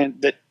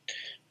 That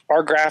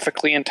are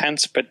graphically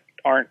intense, but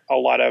aren't a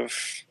lot of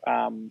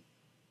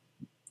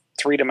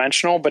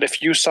three-dimensional. But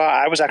if you saw,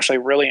 I was actually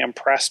really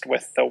impressed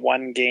with the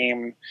one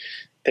game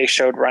they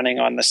showed running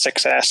on the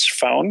 6S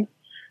phone,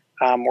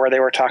 where they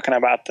were talking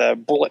about the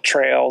bullet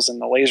trails and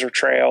the laser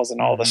trails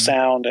and all the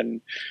sound and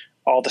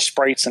all the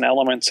sprites and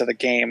elements of the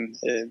game.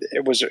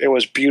 It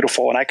was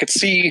beautiful, and I could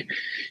see,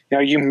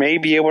 you may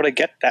be able to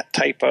get that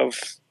type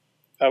of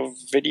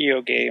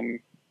video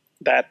game,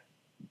 that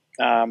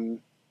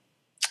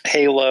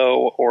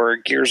Halo or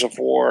Gears of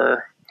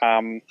War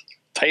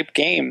type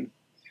game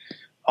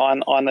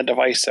on the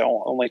device.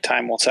 So only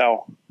time will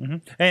tell.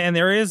 And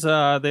there is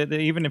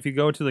even if you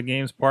go to the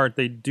games part,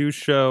 they do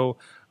show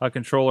a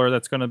controller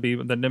that's going to be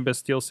the Nimbus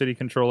Steel City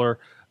controller,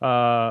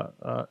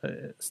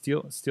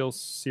 Steel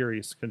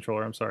Series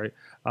controller. I'm sorry.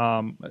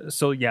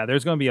 So yeah,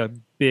 there's going to be a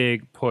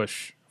big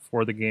push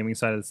for the gaming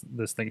side of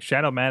this thing.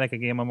 Shadowmatic, a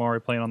game I'm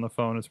already playing on the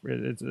phone, it's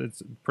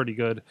pretty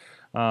good.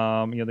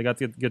 They got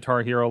the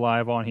Guitar Hero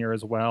Live on here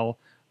as well.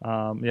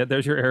 Yeah,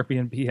 there's your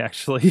Airbnb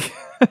actually.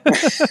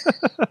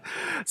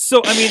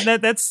 So I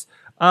mean that's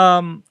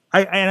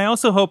I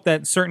also hope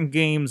that certain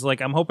games,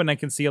 like I'm hoping I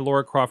can see a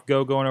Lara Croft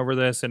Go going over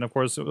this, and of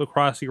course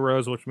Across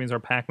Heroes, which means our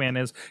Pac-Man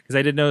is, because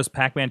I did notice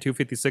Pac-Man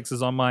 256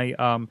 is on my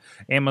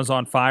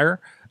Amazon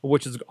Fire,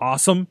 which is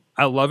awesome.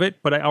 I love it,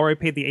 but I already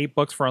paid the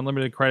 $8 for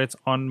unlimited credits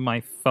on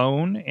my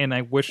phone, and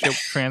I wish it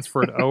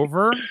transferred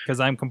over because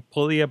I'm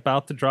completely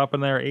about to drop in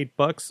there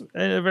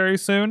 $8 very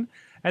soon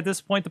at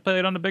this point to play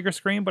it on the bigger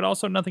screen, but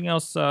also nothing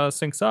else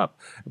syncs up.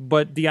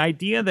 But the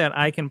idea that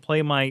I can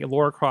play my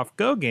Lara Croft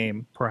Go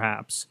game,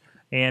 perhaps,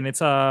 and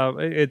it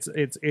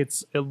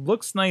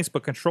looks nice,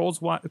 but control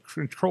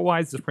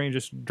wise, it's pretty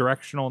just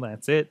directional.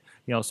 That's it.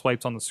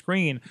 Swipes on the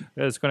screen.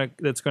 That's gonna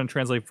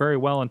translate very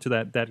well into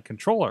that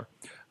controller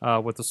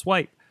with the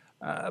swipe.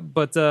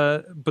 But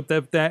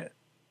that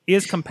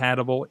is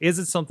compatible. Is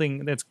it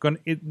something that's going?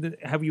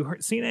 Have you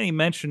seen any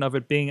mention of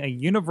it being a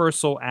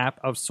universal app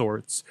of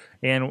sorts,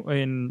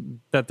 and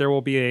that there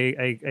will be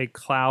a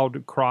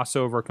cloud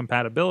crossover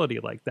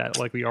compatibility like that,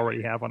 like we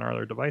already have on our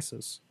other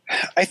devices?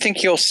 I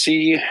think you'll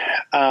see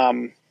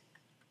some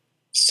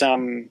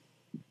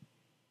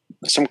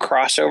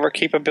crossover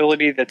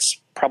capability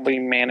that's probably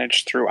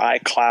managed through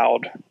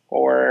iCloud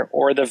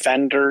or the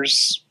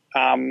vendors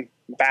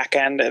back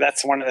end.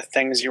 That's one of the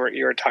things you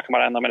were talking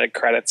about, unlimited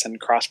credits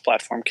and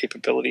cross-platform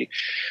capability.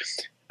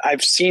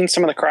 I've seen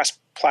some of the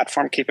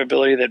platform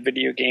capability that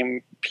video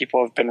game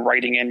people have been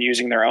writing in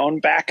using their own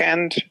back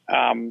end.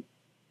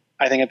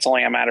 I think it's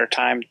only a matter of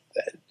time.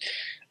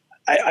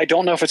 I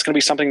don't know if it's going to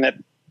be something that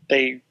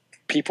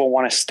people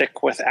want to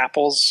stick with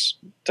Apple's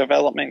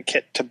development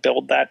kit to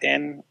build that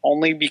in,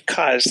 only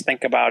because,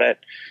 think about it,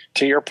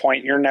 to your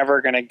point, you're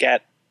never going to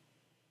get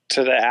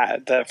to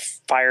the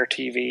Fire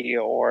TV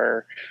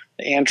or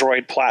the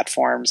Android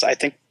platforms. I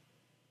think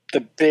the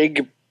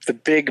big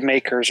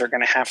makers are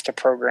going to have to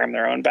program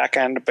their own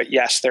backend. But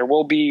yes, there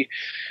will be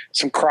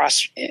some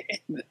cross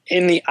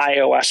in the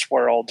iOS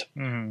world.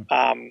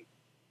 Mm-hmm.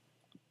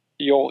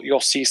 You'll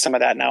see some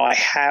of that now. I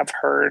have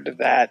heard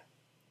that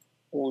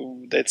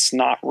it's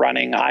not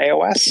running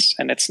iOS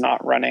and it's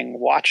not running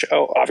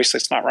obviously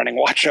it's not running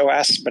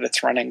watchOS, but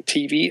it's running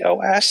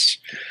tvOS.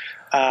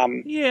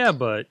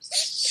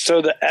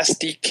 So the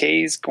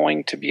SDK is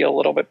going to be a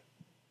little bit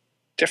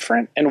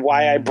different. And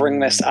why I bring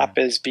this up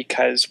is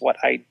because what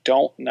I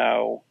don't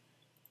know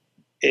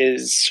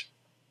is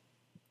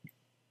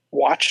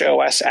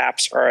watchOS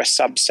apps are a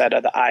subset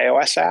of the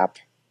iOS app.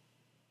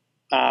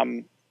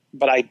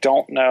 But I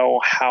don't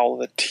know how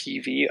the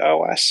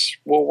tvOS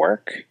will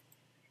work.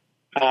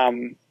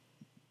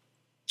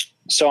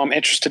 So I'm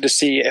interested to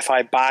see if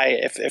I buy,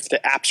 if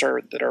the apps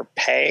that are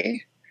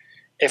pay,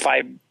 if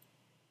I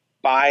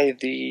buy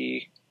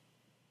the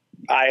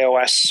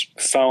iOS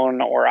phone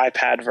or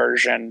iPad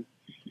version,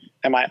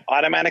 am I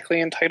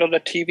automatically entitled to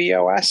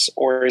tvOS,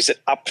 or is it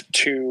up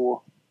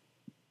to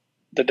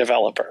the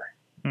developer?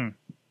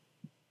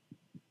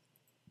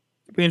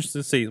 Be interested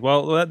to see.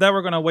 Well, that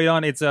we're going to wait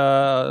on. It's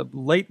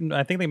late,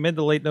 I think mid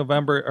to late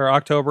November or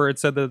October. It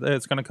said that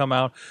it's going to come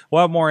out. We'll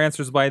have more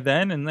answers by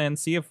then, and then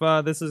see if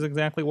this is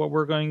exactly what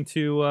we're going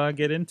to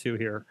get into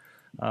here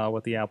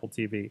with the Apple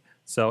TV.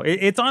 So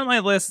it's on my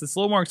list. It's a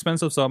little more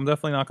expensive, so I'm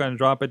definitely not going to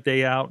drop it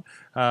day out.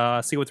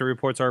 See what the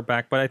reports are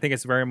back, but I think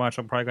it's very much.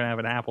 I'm probably going to have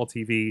an Apple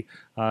TV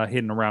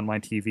hidden around my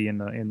TV in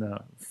the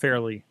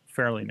fairly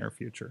near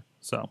future.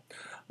 So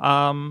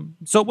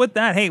with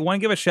that, hey, want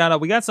to give a shout out.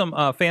 We got some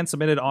fan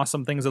submitted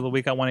awesome things of the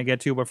week I want to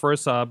get to, but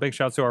first, big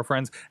shout out to our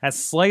friends at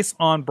Slice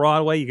on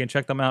Broadway. You can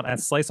check them out at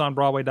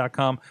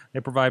sliceonbroadway.com.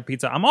 They provide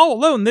pizza. I'm all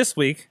alone this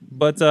week,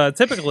 but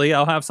typically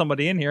I'll have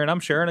somebody in here and I'm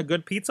sharing a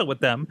good pizza with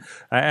them.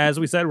 As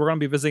we said, we're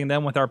going to be visiting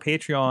them with our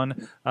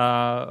Patreon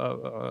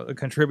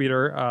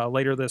contributor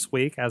later this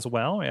week as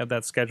well. We have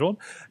that scheduled.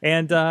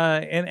 And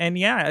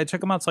yeah,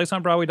 check them out,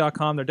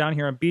 sliceonbroadway.com. They're down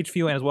here in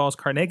Beachview as well as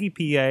Carnegie,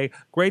 PA.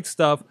 Great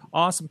stuff.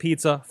 Awesome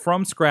pizza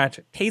from scratch.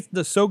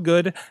 Tastes so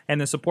good,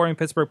 and then supporting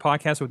Pittsburgh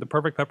podcast with the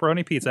perfect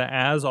pepperoni pizza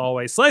as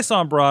always. Slice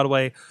on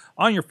Broadway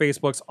on your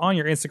Facebooks, on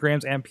your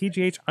Instagrams, and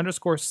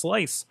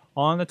PGH_Slice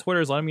on the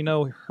Twitters. Let me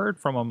know heard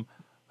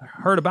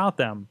about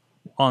them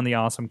on the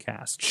Awesome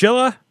Cast.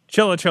 Chilla.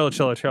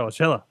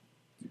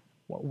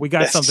 We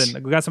got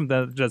something. We got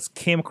something that just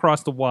came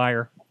across the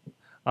wire.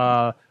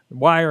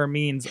 Wire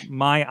means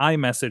my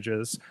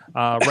iMessages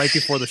right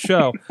before the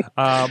show.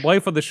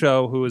 Wife of the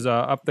show, who is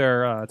up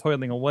there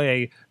toiling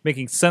away,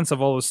 making sense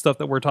of all the stuff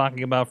that we're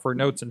talking about for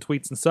notes and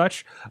tweets and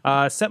such,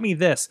 sent me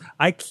this.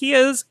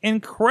 IKEA's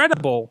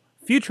incredible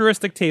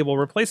futuristic table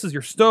replaces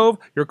your stove,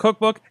 your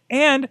cookbook,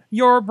 and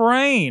your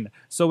brain.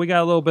 So we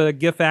got a little bit of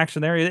GIF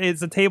action there.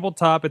 It's a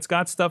tabletop. It's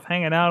got stuff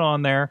hanging out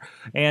on there,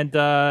 and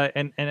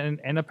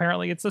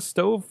apparently it's a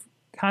stove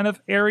kind of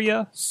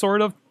area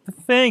sort of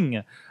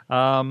thing.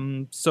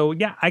 So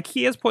yeah,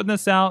 IKEA's putting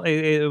this out.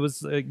 It was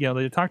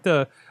they talked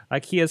to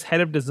IKEA's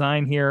head of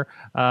design here.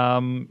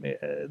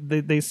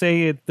 They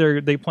say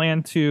they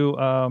plan to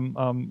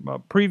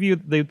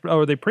preview. They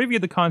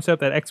previewed the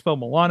concept at Expo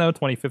Milano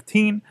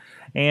 2015,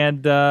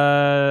 and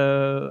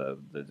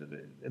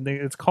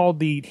it's called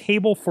the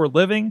Table for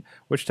Living,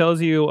 which tells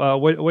you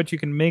what you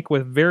can make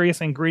with various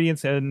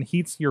ingredients and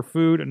heats your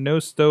food. No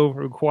stove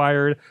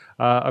required,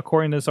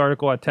 according to this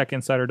article at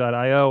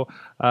TechInsider.io.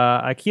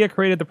 IKEA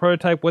created the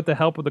prototype with the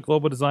help of the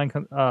global design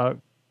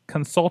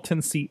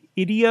consultancy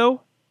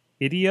IDEO.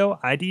 The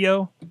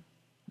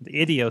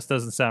Idios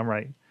doesn't sound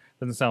right.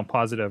 Doesn't sound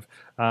positive.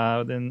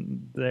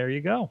 Then there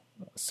you go.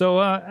 So,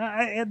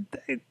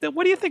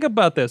 what do you think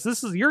about this?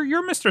 This is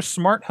you're Mr.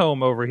 Smart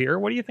Home over here.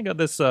 What do you think of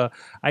this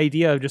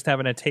idea of just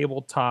having a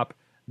tabletop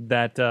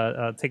that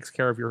takes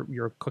care of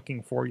your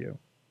cooking for you?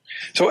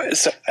 So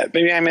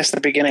maybe I missed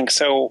the beginning.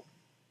 So,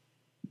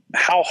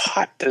 how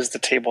hot does the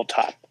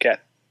tabletop get?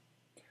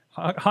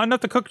 Hot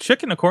enough to cook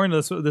chicken,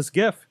 according to this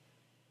GIF.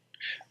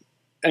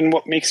 And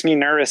what makes me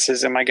nervous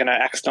is, am I going to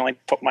accidentally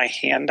put my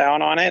hand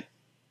down on it?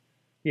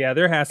 Yeah,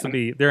 there has to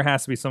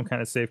be some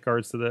kind of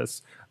safeguards to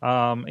this.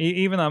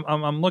 Even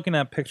I'm looking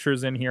at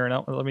pictures in here,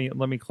 and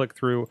let me click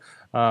through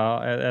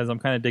as I'm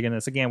kind of digging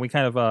this. Again, we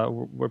kind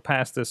of we're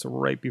past this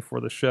right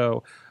before the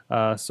show,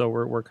 so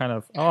we're kind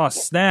of oh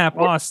snap,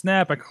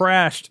 I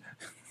crashed.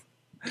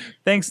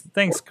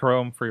 Thanks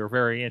Chrome for your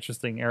very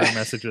interesting error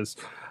messages.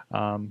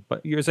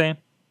 But you were saying?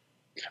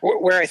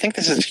 Where I think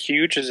this is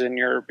huge is in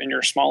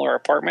your smaller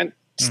apartment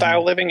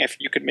style living. If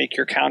you could make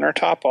your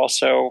countertop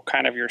also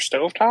kind of your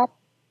stovetop,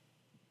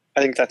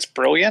 I think that's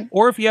brilliant.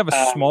 Or if you have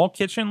a small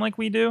kitchen like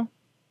we do.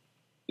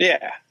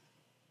 Yeah.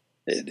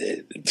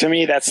 To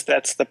me, that's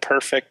the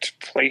perfect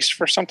place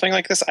for something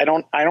like this. I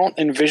don't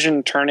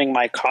envision turning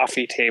my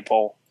coffee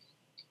table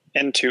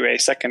into a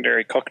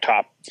secondary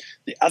cooktop.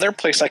 The other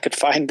place I could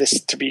find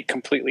this to be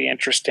completely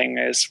interesting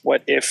is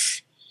what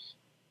if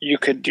you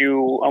could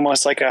do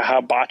almost like a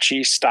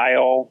hibachi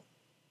style,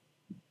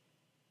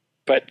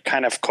 but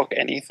kind of cook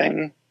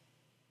anything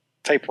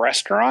type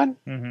restaurant.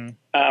 Mm-hmm.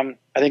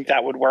 I think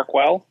that would work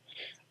well.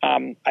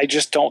 I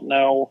just don't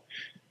know.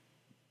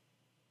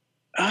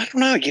 I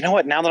don't know. You know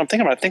what? Now that I'm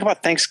thinking about it, think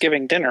about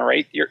Thanksgiving dinner,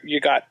 right? You're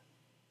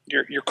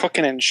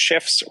cooking in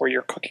shifts, or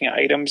you're cooking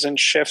items in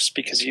shifts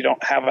because you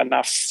don't have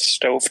enough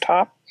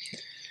stovetop.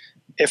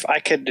 If I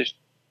could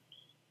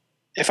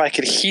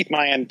heat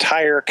my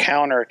entire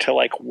counter to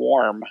like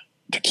warm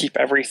to keep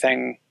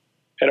everything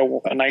at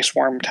a nice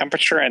warm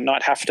temperature and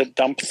not have to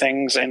dump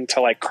things into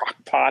like crock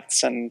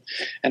pots and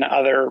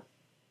other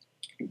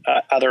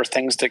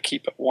things to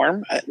keep it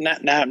warm.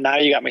 Now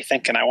you got me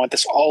thinking. I want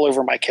this all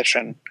over my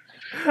kitchen.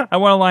 I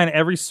want to line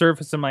every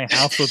surface in my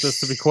house with this,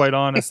 to be quite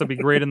honest. It'd be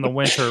great in the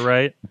winter,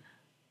 right?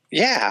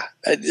 Yeah.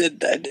 I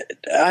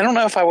don't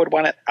know if I would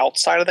want it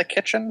outside of the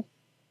kitchen,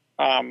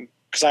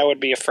 because I would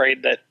be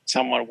afraid that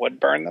someone would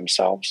burn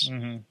themselves.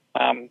 Mm-hmm.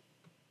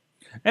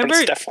 But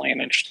it's definitely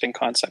an interesting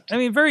concept. I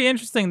mean, very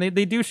interesting. They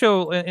do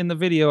show in the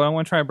video, I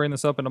want to try and bring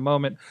this up in a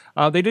moment,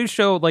 they do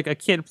show like a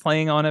kid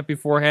playing on it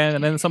beforehand,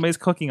 and then somebody's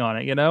cooking on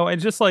it,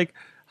 It's just like,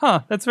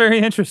 that's very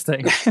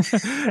interesting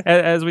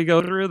as we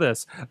go through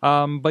this.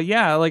 But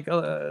yeah, like,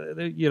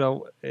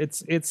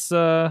 it's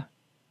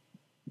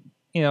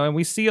and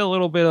we see a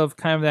little bit of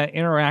kind of that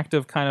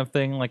interactive kind of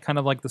thing, like kind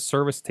of like the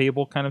service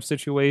table kind of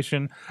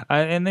situation.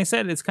 And they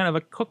said it's kind of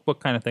a cookbook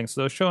kind of thing.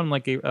 So they're showing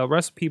like a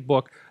recipe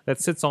book that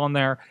sits on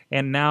there.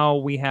 And now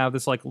we have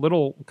this like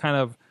little kind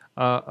of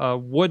a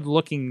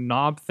wood-looking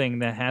knob thing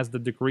that has the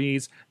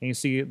degrees, and you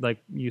see like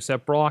you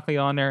set broccoli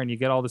on there, and you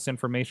get all this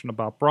information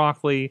about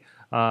broccoli,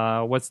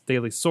 what's the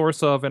daily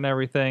source of, and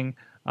everything.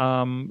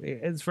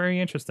 It's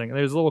very interesting.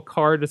 There's a little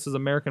card. This is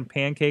American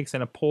Pancakes,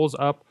 and it pulls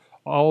up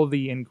all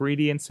the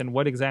ingredients and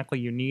what exactly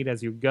you need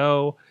as you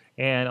go.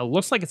 And it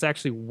looks like it's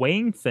actually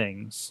weighing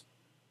things,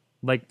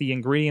 like the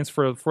ingredients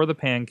for the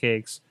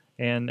pancakes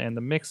and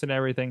the mix and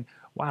everything.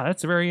 Wow,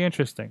 that's very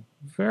interesting.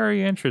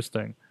 Very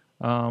interesting.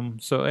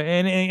 So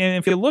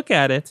if you look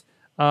at it,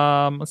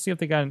 let's see if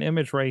they got an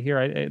image right here.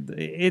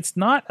 It's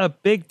not a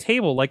big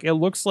table. Like it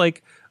looks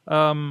like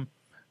not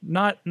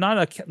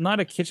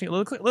a kitchen. It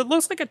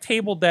looks like a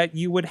table that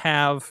you would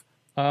have.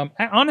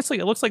 Honestly,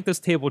 it looks like this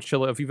table,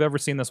 Chilla, if you've ever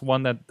seen this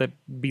one that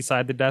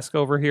beside the desk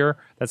over here,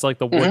 that's like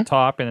the wood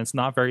top, and it's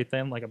not very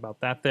thin, like about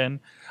that thin.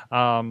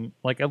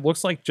 Like it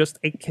looks like just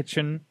a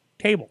kitchen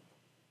table,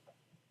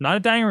 not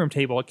a dining room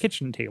table, a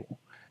kitchen table.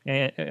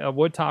 And a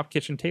wood top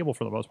kitchen table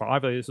for the most part.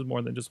 Obviously, this is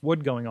more than just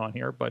wood going on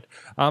here, but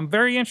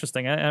very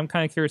interesting. I'm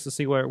kind of curious to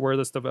see where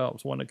this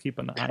develops. Want to keep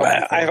an eye on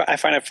it. I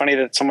find it funny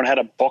that someone had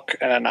a book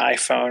and an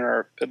iPhone,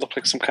 or it looked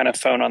like some kind of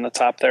phone on the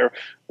top there.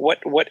 What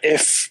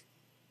if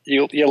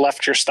you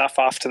left your stuff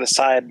off to the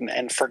side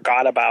and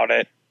forgot about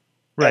it?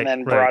 Right, and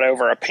then brought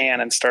over a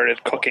pan and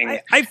started cooking.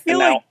 I feel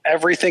like now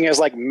everything is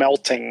like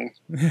melting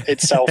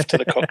itself to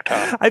the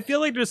cooktop. I feel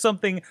like there's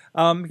something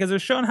because they're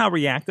showing how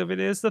reactive it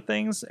is to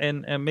things,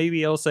 and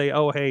maybe it'll say,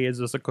 "Oh, hey, is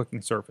this a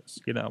cooking surface?"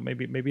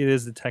 Maybe it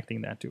is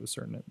detecting that to a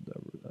certain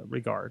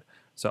regard.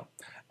 So,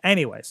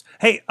 anyways,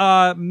 hey,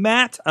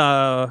 Matt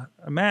Weller,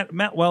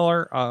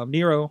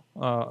 Nero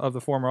of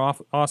the former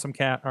Awesome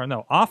Cat, or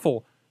no,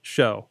 Awful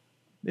Show.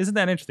 Isn't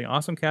that interesting?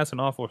 Awesome Cast and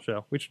Awful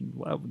Show. Which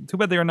too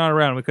bad they are not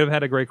around. We could have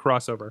had a great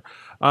crossover.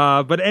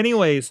 But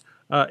anyways,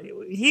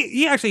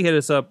 he actually hit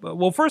us up.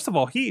 Well, first of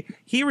all, he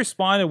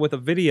responded with a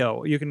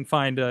video you can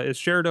find. It's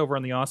shared over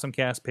on the Awesome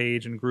Cast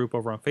page and group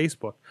over on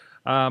Facebook.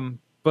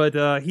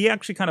 But he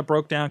actually kind of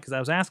broke down, because I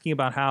was asking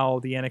about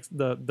how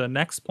the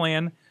next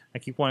plan. I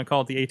keep wanting to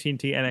call it the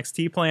AT&T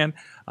NXT plan.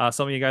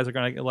 Some of you guys are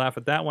going to laugh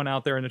at that one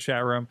out there in the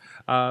chat room.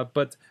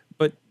 But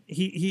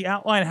he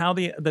outlined how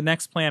the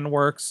next plan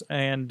works,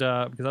 and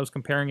because I was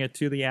comparing it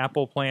to the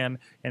Apple plan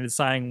and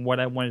deciding what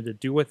I wanted to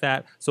do with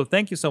that. So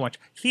thank you so much.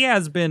 He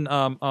has been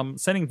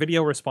sending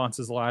video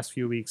responses the last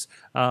few weeks.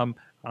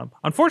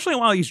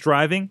 Unfortunately, while he's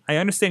driving, I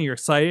understand you're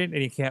excited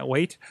and you can't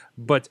wait,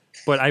 but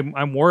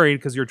I'm worried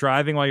because you're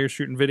driving while you're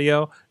shooting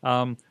video.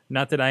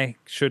 Not that I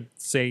should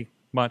say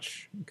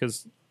much,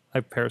 because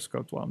I've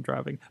periscoped while I'm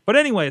driving. But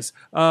anyways,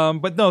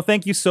 but no,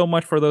 thank you so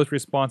much for those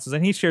responses.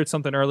 And he shared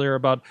something earlier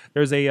about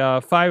there's a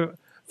five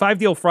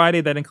deal Friday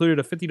that included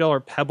a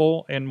 $50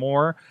 Pebble and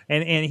more.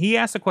 And he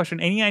asked a question,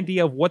 any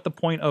idea of what the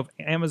point of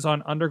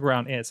Amazon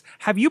Underground is?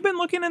 Have you been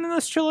looking into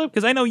this, Chilla?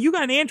 Because I know you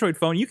got an Android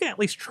phone. You can at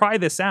least try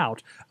this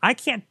out. I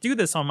can't do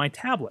this on my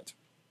tablet.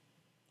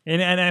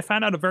 And I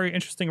found out a very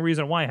interesting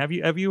reason why. Have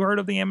you heard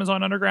of the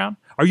Amazon Underground?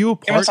 Are you a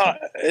part?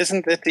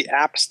 Isn't it the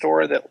app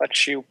store that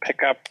lets you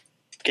pick up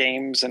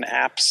games and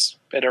apps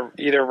that are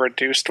either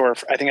reduced or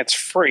I think it's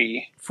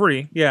free?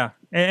 Free, yeah.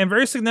 And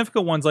very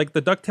significant ones like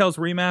the DuckTales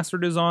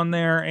Remastered is on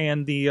there,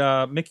 and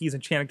the Mickey's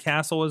Enchanted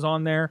Castle is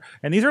on there.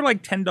 And these are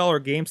like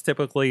 $10 games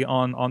typically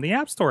on the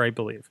App Store, I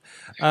believe.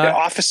 The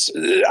Office.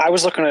 I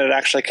was looking at it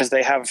actually because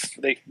they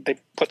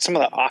put some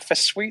of the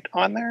Office Suite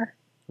on there.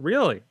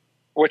 Really?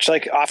 Which,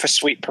 like, Office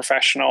Suite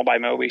Professional by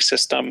Moby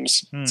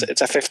Systems.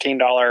 It's a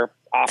 $15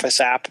 Office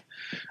app.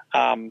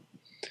 I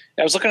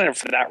was looking at it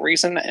for that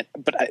reason,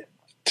 but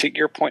to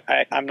your point,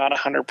 I'm not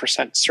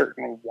 100%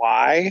 certain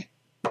why.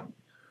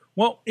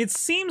 Well, it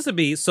seems to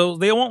be, so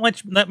they won't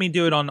let me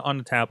do it on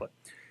the tablet.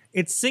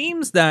 It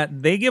seems that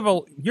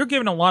you're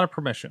given a lot of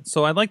permissions.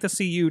 So I'd like to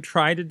see you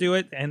try to do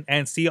it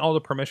and see all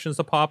the permissions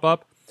that pop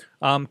up.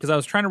 Because I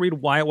was trying to read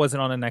why it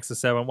wasn't on the Nexus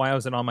 7, why it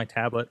wasn't on my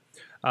tablet.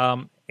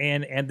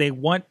 And they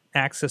want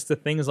access to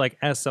things like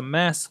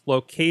SMS,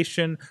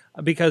 location,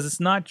 because it's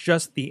not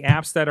just the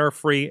apps that are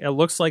free. It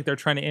looks like they're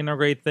trying to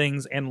integrate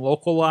things and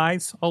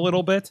localize a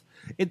little bit.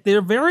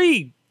 They're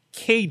very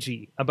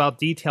cagey about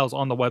details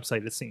on the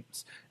website, it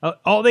seems.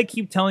 All they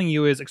keep telling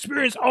you is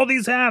experience all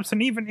these apps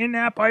and even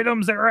in-app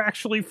items that are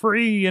actually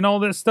free and all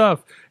this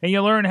stuff, and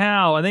you learn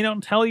how. And they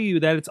don't tell you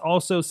that it's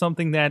also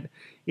something that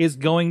is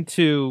going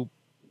to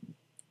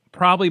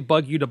probably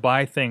bug you to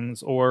buy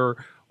things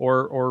or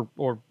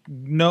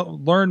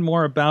learn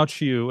more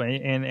about you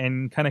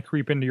and kind of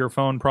creep into your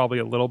phone probably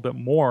a little bit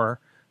more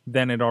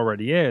than it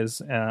already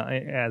is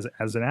as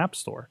an app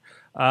store.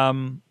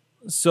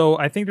 So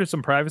I think there's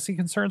some privacy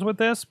concerns with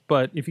this,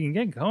 but if you can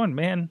get going,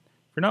 man,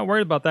 if you're not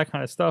worried about that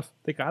kind of stuff,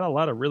 they got a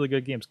lot of really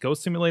good games.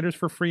 Ghost Simulator's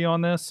for free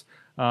on this,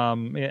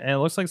 and it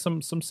looks like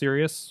some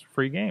serious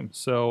free games.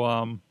 So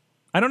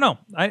I don't know.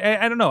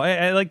 I don't know.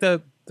 I like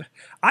the.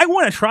 I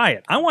want to try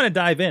it. I want to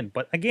dive in,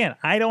 but again,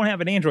 I don't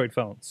have an Android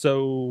phone,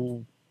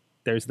 so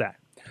there's that.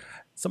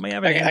 Somebody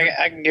have an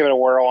I can give it a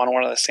whirl on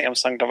one of the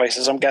Samsung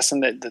devices. I'm guessing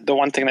that the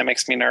one thing that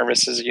makes me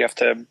nervous is you have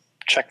to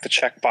check the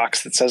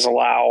checkbox that says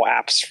allow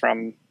apps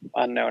from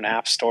unknown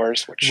app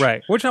stores,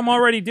 which I'm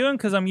already doing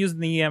because I'm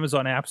using the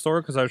Amazon App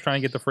Store because I was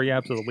trying to get the free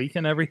apps of the week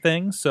and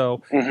everything.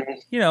 So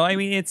I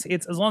mean, it's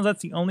as long as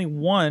that's the only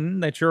one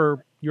that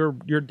you're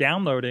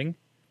downloading,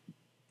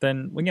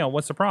 then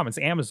what's the problem? It's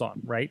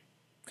Amazon, right?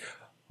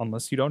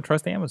 Unless you don't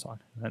trust Amazon,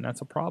 and that's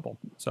a problem.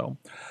 So,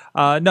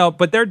 no,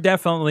 but they're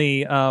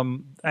definitely.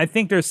 I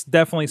think there's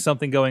definitely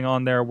something going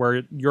on there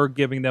where you're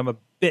giving them a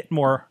bit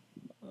more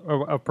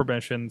of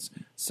permissions.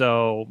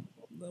 So,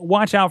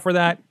 watch out for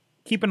that.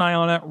 Keep an eye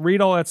on it.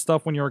 Read all that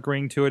stuff when you're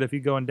agreeing to it. If you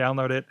go and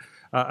download it,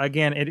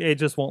 again, it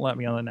just won't let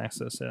me on the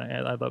Nexus, and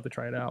I'd love to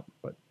try it out,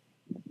 but.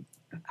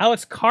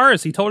 Alex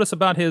Cars, he told us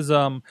about his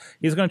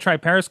he's going to try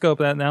Periscope.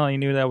 That now he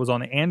knew that was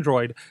on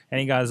Android, and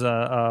he got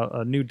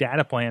a new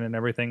data plan and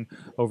everything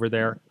over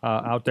there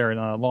out there in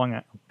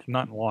Long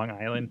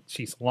Island,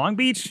 Long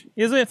Beach,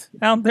 is it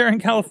out there in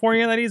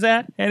California that he's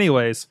at?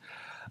 Anyways,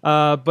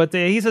 but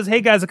he says,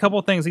 hey guys, a couple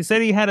of things. He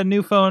said he had a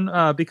new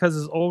phone because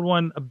his old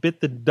one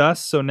bit the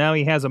dust, so now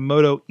he has a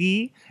Moto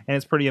E, and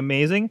it's pretty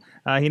amazing.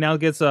 He now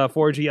gets a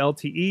 4G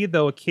LTE,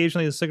 though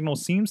occasionally the signal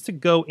seems to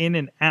go in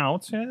and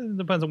out. It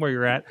depends on where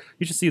you're at.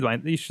 You should see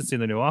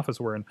the new Office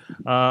we're in.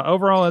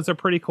 Overall, it's a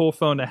pretty cool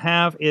phone to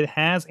have. It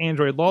has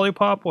Android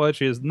Lollipop,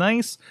 which is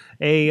nice.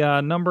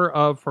 A number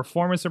of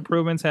performance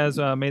improvements has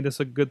made this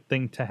a good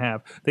thing to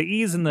have. The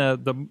E's and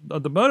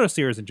the Moto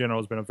series in general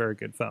has been a very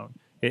good phone.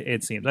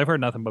 It seems. I've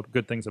heard nothing but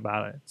good things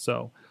about it.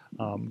 So,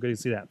 good to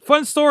see that.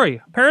 Fun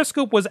story.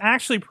 Periscope was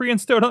actually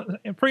pre-installed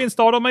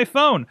on my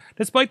phone,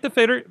 despite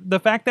the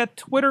fact that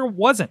Twitter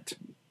wasn't.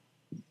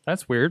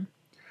 That's weird.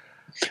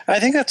 I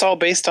think that's all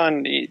based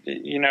on,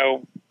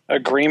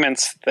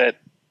 agreements that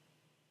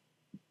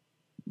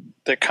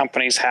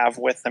companies have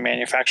with the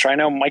manufacturer. I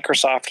know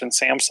Microsoft and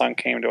Samsung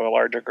came to a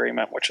large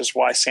agreement, which is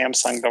why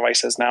Samsung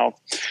devices now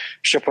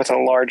ship with a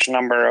large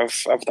number of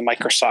the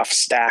Microsoft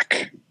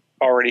stack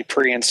already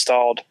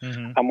pre-installed.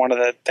 One of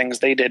the things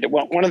they did,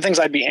 one of the things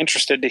I'd be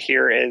interested to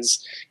hear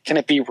is, can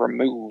it be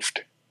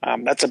removed?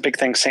 That's a big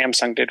thing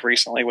Samsung did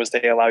recently, was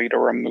they allow you to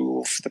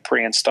remove the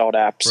pre-installed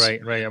apps.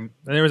 Right. And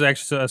there was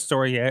actually a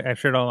story I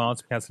shared on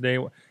Podcast today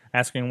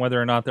asking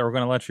whether or not they were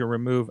going to let you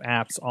remove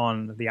apps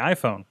on the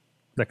iPhone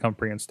that come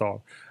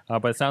pre-installed.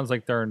 But it sounds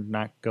like they're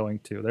not going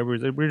to. There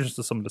was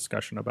just some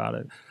discussion about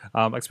it,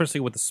 especially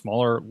with the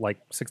smaller,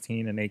 like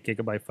 16 and 8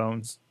 gigabyte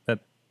phones that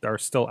are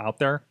still out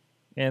there.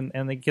 And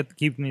they get to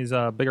keep these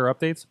bigger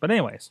updates. But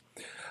anyways,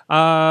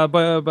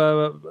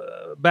 but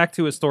back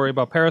to his story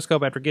about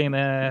Periscope. After getting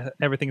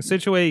everything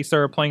situated, he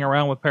started playing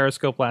around with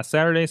Periscope last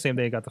Saturday. Same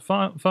day he got the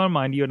phone,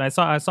 mind you. And I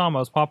saw him. I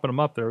was popping him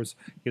up. He was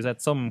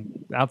at some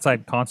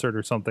outside concert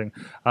or something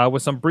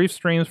with some brief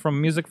streams from a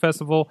music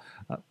festival.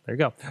 There you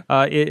go.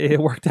 It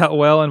worked out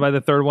well. And by the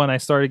third one, I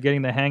started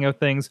getting the hang of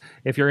things.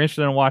 If you're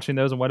interested in watching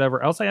those and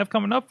whatever else I have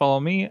coming up, follow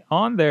me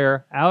on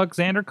there,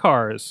 Alexander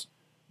Cars.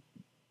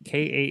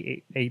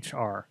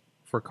 Kahr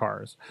for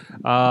Cars.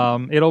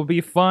 It'll be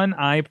fun,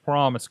 I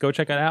promise. Go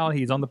check it out.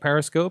 He's on the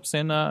Periscopes,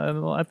 and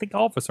I think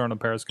all of us are on the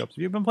Periscopes. Have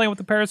you been playing with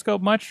the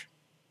Periscope much?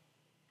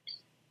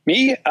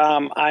 Me?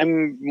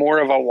 I'm more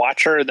of a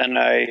watcher than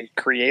a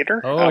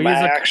creator. I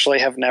actually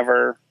have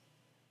never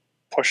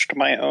pushed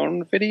my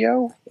own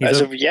video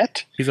He's of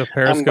yet. He's a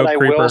Periscope but I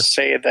creeper. will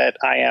say that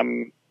I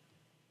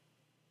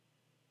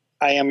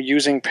am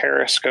using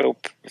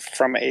Periscope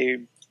from a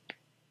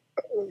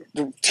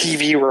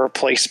TV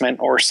replacement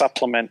or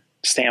supplement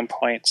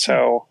standpoint.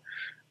 So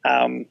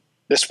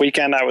this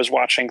weekend I was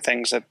watching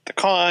things at the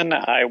con.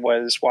 I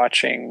watch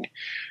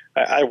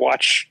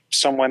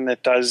someone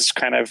that does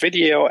kind of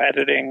video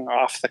editing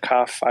off the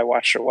cuff. I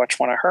watch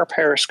one of her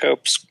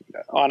Periscopes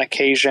on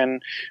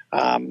occasion.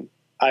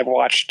 I've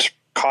watched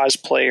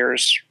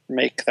cosplayers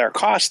make their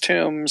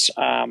costumes.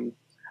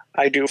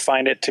 I do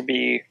find it to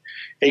be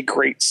a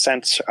great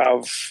sense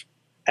of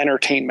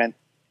entertainment.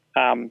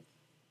 I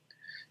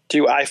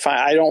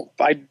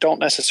don't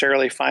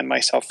necessarily find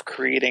myself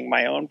creating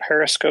my own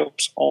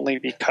Periscopes, only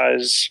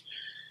because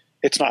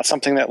it's not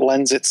something that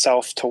lends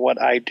itself to what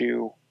I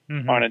do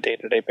on a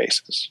day-to-day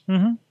basis.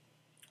 Mm-hmm.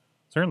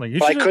 Certainly.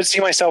 But I could see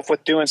myself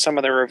with doing some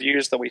of the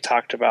reviews that we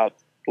talked about,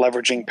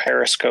 leveraging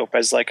Periscope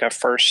as like a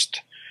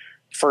first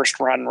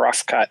run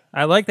rough cut.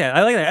 I like that.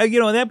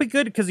 That'd be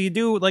good because you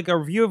do like a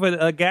review of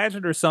a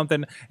gadget or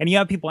something, and you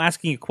have people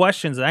asking you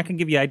questions, and that can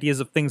give you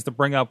ideas of things to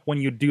bring up when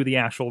you do the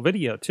actual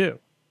video too.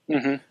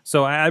 Mm-hmm.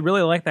 So I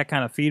really like that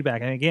kind of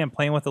feedback. And again,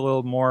 playing with a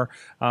little more.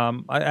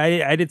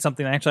 I did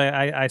something. Actually,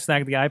 I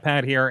snagged the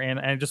iPad here and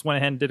I just went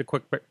ahead and did a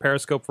quick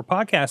Periscope for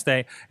podcast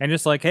day. And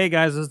just like, hey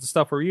guys, this is the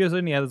stuff we're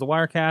using. Yeah, there's a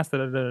Wirecast.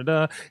 And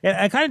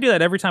I kind of do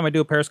that every time I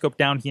do a Periscope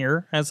down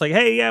here. And it's like,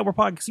 hey, yeah, we're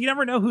podcast. You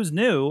never know who's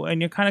new,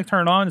 and you kind of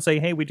turn on and say,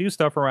 hey, we do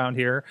stuff around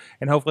here,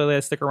 and hopefully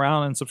they stick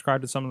around and subscribe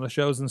to some of the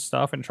shows and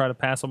stuff, and try to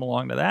pass them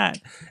along to that.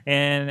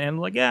 And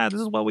like, yeah, this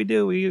is what we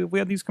do. We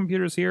have these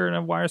computers here and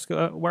a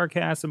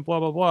Wirecast and blah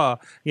blah blah.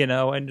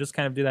 And just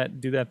kind of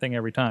do that thing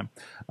every time.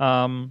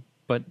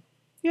 But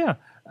yeah,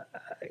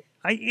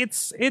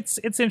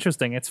 it's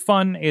interesting. It's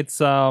fun. It's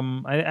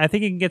I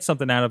think you can get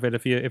something out of it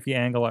if you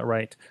angle it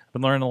right. I've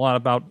been learning a lot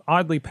about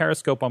oddly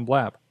Periscope on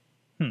Blab.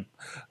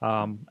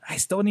 I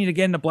still need to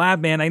get into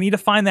Blab, man. I need to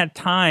find that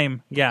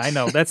time. Yeah, I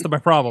know that's my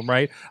problem,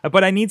 right?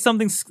 But I need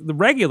something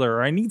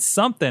regular. I need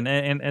something,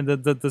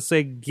 and to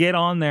say get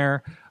on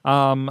there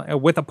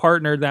with a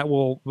partner that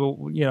will,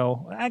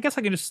 I guess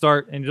I can just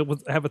start and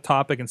just have a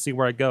topic and see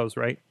where it goes,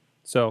 right?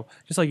 So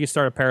just like you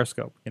start a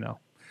Periscope,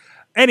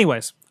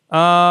 Anyways.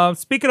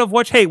 Speaking of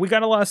which, hey, we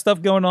got a lot of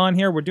stuff going on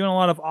here. We're doing a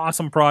lot of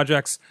awesome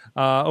projects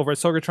over at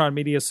Sorgatron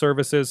Media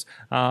Services.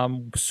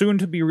 Soon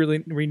to be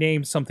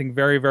renamed something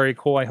very, very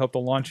cool. I hope to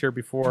launch here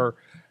before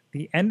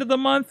the end of the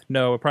month.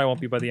 No, it probably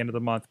won't be by the end of the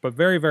month, but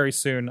very, very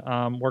soon.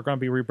 We're going to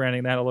be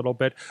rebranding that a little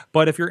bit.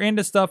 But if you're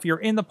into stuff, you're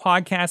into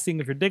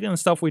podcasting, if you're digging the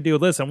stuff we do,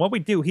 listen, what we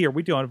do here,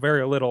 we do on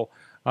very little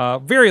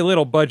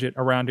budget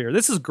around here.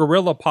 This is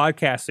guerrilla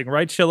podcasting,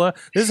 right, Chilla?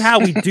 This is how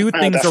we do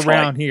things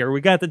around here.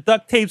 We got the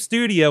Duct Tape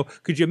Studio.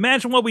 Could you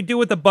imagine what we do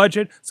with the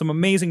budget? Some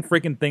amazing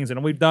freaking things,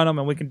 and we've done them,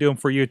 and we can do them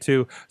for you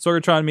too.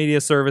 Sorgatron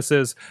Media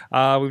Services.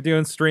 We're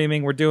doing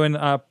streaming. We're doing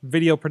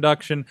video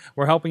production.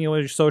 We're helping you with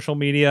your social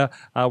media.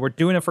 We're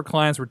doing it for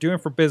clients. We're doing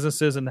it for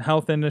businesses in the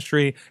health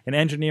industry and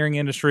engineering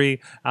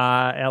industry.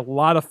 A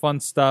lot of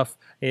fun stuff.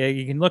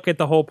 You can look at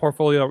the whole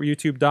portfolio at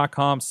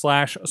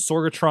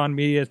youtube.com/Sorgatron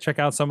Media. Check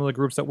out some of the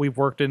groups that we've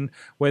worked in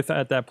with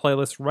at that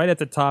playlist right at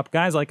the top.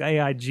 Guys like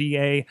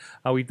AIGA,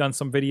 we've done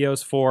some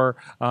videos for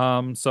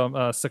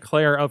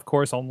Seclair, of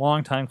course, a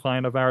longtime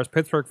client of ours.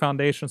 Pittsburgh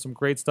Foundation, some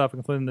great stuff,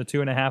 including the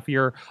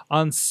 2.5-year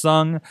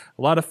Unsung. A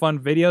lot of fun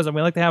videos, and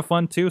we like to have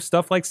fun too.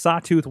 Stuff like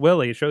Sawtooth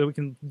Willie, show that we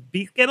can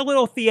get a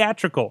little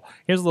theatrical.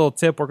 Here's a little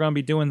tip. We're going to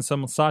be doing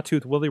some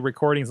Sawtooth Willie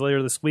recordings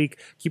later this week.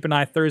 Keep an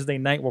eye Thursday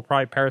night. We'll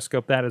probably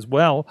Periscope that as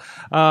well.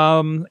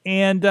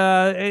 And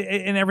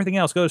everything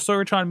else. Go to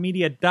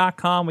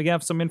sorgatronmedia.com. We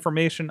have some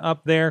information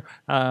up there.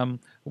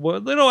 We're a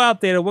little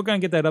outdated. We're going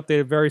to get that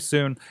updated very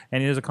soon.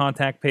 And here's a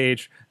contact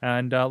page.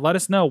 And let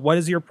us know, what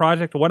is your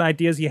project? What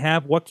ideas you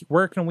have?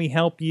 Where can we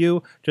help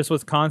you? Just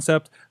with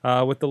concept,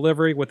 with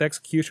delivery, with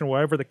execution,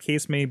 whatever the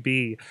case may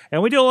be.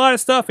 And we do a lot of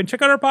stuff. And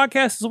check out our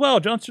podcast as well.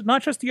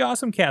 Not just the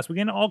Awesome Cast. We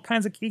get into all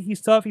kinds of geeky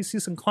stuff. You see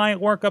some client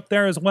work up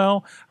there as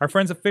well. Our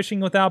friends at Fishing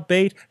Without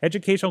Bait,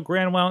 Educational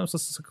Grand Wellness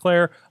with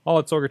Seclair, all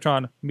at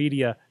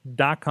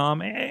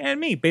sorgatronmedia.com. And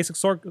me, Basic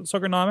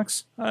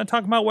Sorgonomics,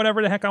 talking about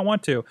whatever the heck I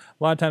want to.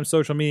 A lot of times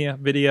social media,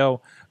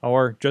 video,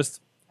 or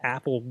just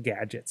Apple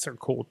gadgets are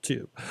cool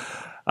too.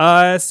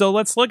 So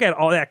let's look at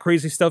all that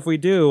crazy stuff we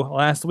do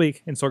last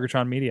week in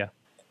Sorgatron Media.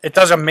 It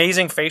does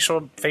amazing face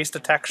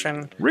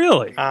detection.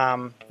 Really?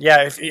 Yeah.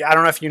 I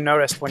don't know if you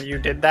noticed when you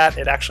did that,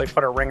 it actually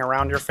put a ring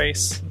around your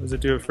face. Does it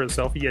do it for the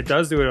selfie? Yeah, it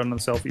does do it on the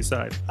selfie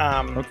side.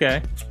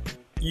 Okay.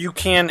 You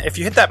can, if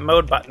you hit that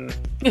mode button,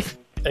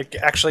 it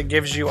actually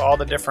gives you all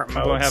the different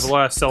modes. You're going to have a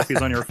lot of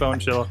selfies on your phone,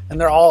 Chilla. And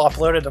they're all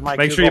uploaded to my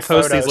Make Google sure you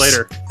post Photos. these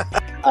later.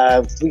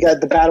 We got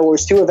the Battle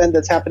Wars 2 event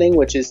that's happening,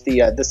 which is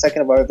the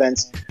second of our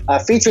events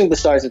featuring the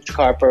stars of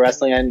Chikara Pro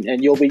Wrestling,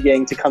 and you'll be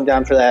getting to come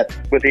down for that.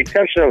 With the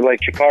exception of like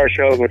Chikara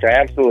shows, which I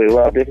absolutely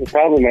love, this is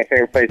probably my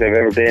favorite place I've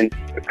ever been.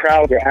 The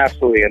crowds are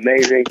absolutely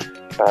amazing.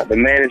 The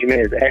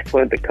management is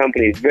excellent. The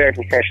company is very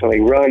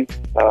professionally run.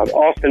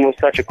 Austin was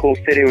such a cool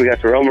city. We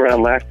got to roam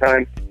around last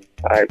time.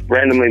 I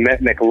randomly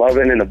met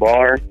McLovin in the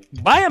bar.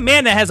 By a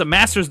man that has a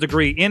master's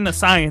degree in the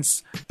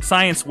science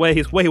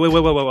ways. Wait.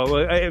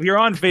 If you're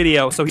on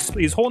video, so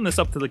he's holding this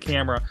up to the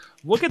camera.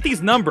 Look at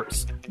these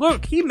numbers.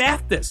 Look, he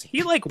mathed this.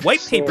 He like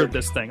white papered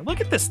this thing.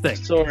 Look at this thing.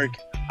 Sorg,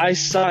 I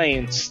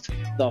scienced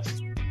the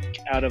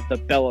out of the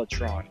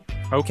Bellatron.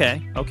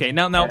 Okay.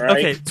 Now, right.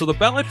 okay. So the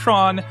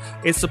Bellatron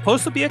is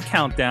supposed to be a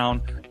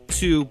countdown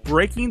to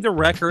breaking the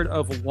record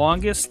of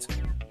longest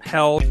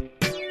held.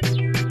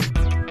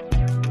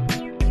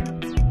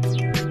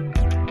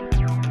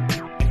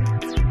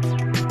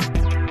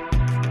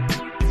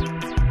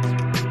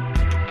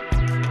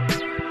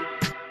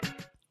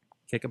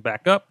 Kick it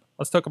back up.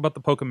 Let's talk about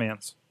the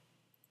Pokemans.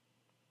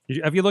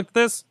 Have you looked at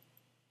this?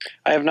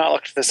 I have not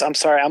looked at this. I'm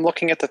sorry. I'm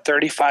looking at the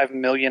 $35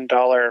 million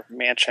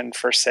mansion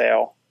for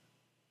sale.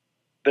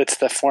 That's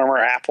the former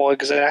Apple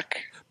exec.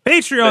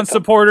 Patreon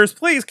supporters,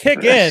 please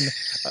kick in.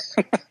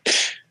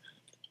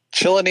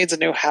 Chilla needs a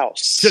new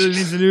house. Chilla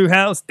needs a new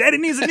house. Daddy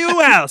needs a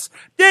new house.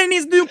 Daddy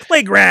needs a new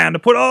playground to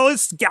put all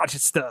his gadget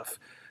stuff.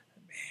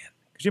 Man,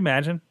 could you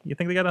imagine? You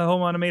think they got a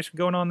home automation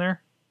going on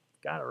there?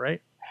 Got it,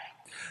 right?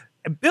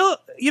 And Bill,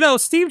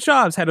 Steve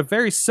Jobs had a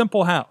very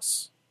simple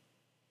house.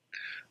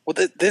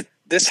 Well,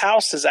 this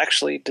house is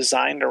actually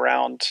designed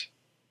around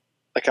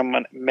like a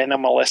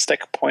minimalistic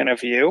point of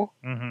view,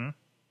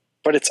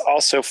 but it's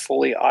also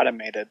fully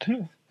automated.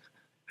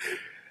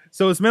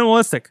 So it's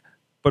minimalistic,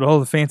 but all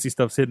the fancy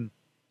stuff's hidden.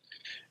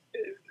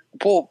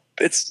 Well,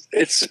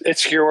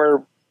 it's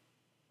your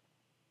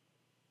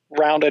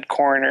rounded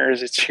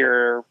corners. It's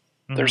your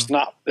there's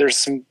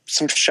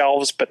some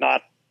shelves, but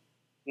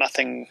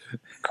nothing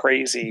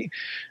crazy.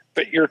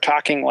 But you're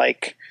talking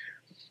like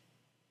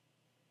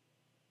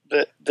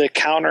the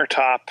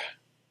countertop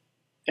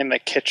in the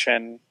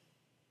kitchen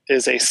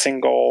is a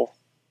single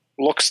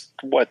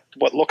what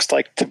looks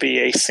like to be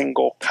a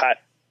single cut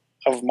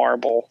of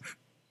marble.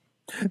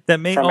 That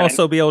may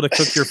also be able to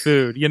cook your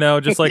food,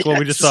 just like what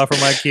we just saw from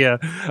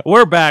IKEA.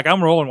 We're back.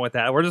 I'm rolling with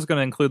that. We're just going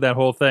to include that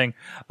whole thing.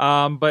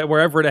 But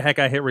wherever the heck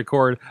I hit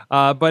record.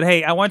 But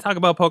hey, I want to talk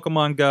about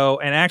Pokemon Go.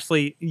 And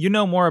actually, you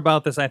know more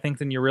about this, I think,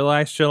 than you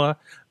realize, Chilla,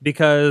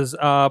 because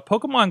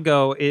Pokemon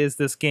Go is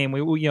this game.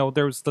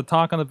 There was the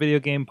talk on the video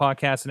game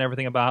podcast and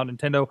everything about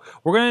Nintendo.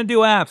 We're going to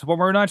do apps, but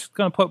we're not just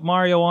going to put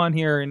Mario on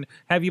here and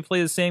have you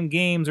play the same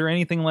games or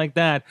anything like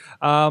that.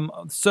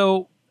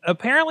 So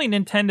apparently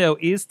Nintendo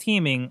is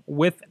teaming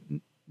with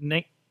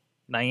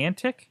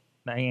Niantic.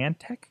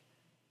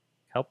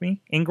 Help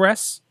me.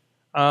 Ingress.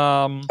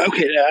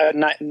 Okay.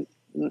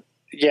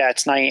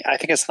 It's I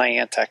think it's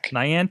Niantic.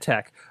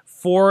 Niantic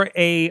for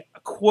a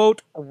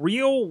quote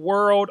real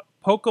world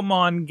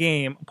Pokemon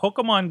game.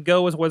 Pokemon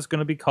Go is what it's going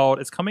to be called.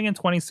 It's coming in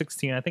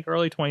 2016. I think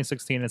early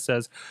 2016. It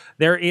says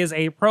there is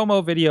a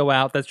promo video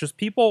out that's just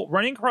people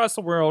running across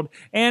the world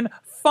and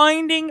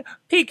finding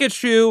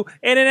Pikachu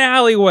in an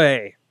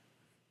alleyway.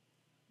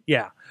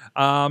 Yeah.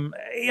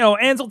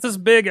 Anzel's this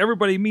big,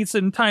 everybody meets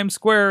in Times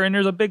Square, and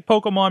there's a big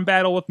Pokemon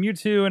battle with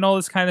Mewtwo and all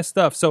this kind of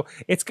stuff. So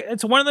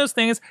it's one of those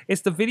things.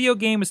 It's the video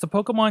game, it's the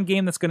Pokemon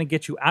game that's going to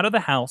get you out of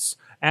the house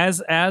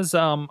as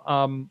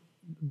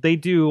they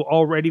do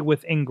already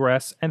with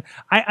Ingress. And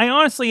I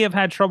honestly have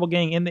had trouble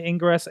getting in the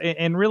Ingress,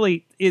 and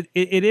really it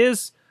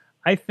is,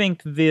 I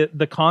think,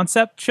 the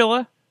concept,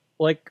 Chilla,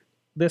 like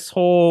this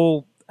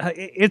whole,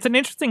 it's an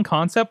interesting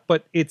concept,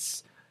 but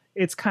it's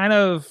kind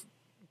of,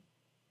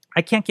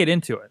 I can't get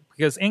into it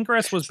because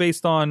Ingress was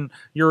based on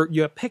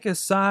you pick a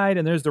side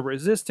and there's the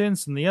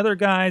Resistance and the other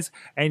guys,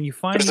 and you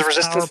find there's the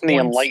Resistance and the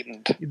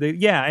Enlightened.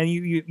 And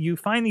you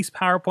find these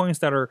PowerPoints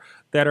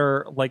that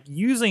are like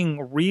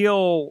using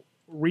real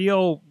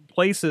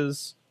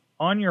places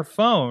on your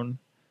phone.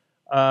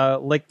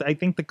 Like I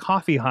think the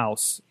coffee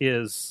house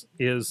is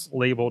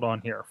labeled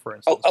on here, for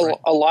instance.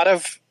 A lot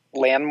of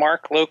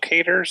landmark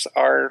locators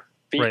are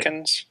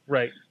beacons.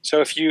 Right. So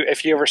if you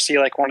ever see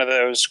like one of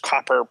those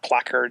copper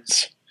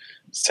placards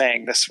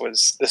saying this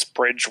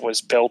bridge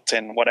was built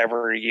in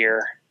whatever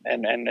year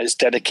and is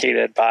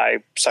dedicated by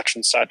such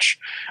and such,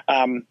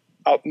 the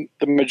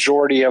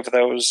majority of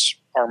those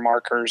are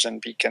markers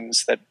and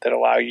beacons that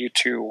allow you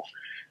to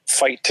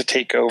fight to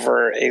take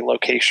over a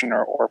location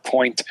or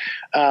point.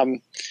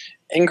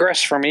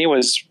 Ingress for me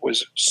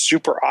was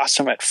super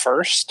awesome at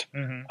first,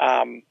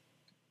 but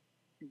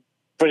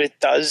it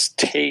does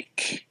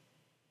take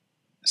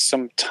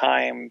some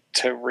time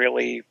to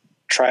really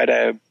try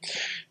to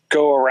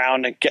go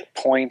around and get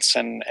points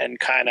and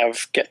kind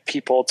of get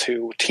people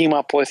to team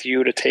up with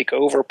you to take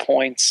over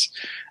points.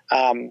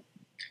 I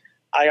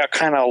got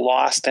kind of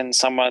lost in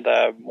some of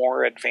the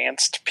more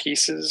advanced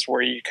pieces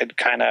where you could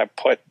kind of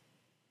put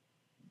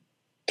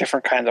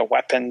different kinds of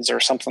weapons or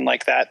something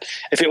like that.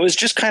 If it was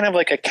just kind of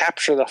like a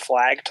capture the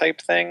flag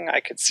type thing, I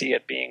could see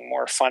it being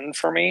more fun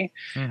for me.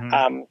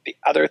 The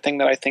other thing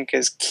that I think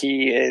is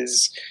key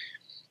is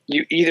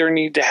you either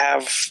need to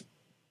have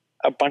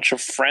a bunch of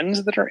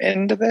friends that are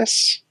into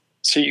this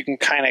so you can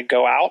kind of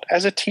go out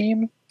as a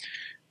team,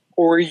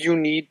 or you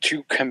need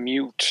to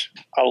commute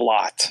a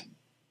lot.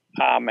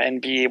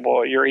 and be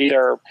able. You're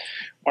either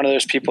one of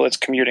those people that's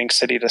commuting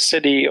city to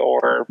city,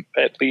 or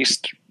at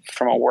least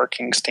from a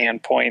working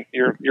standpoint,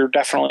 you're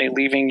definitely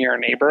leaving your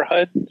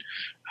neighborhood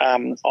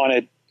on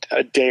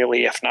a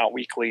daily, if not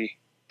weekly,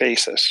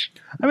 basis.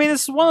 I mean,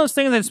 this is one of those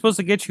things that's supposed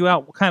to get you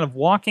out, kind of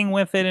walking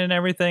with it and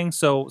everything.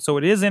 So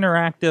it is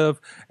interactive,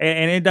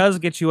 and it does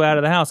get you out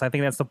of the house. I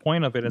think that's the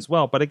point of it as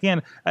well. But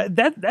again,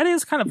 that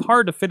is kind of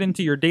hard to fit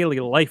into your daily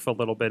life a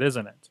little bit,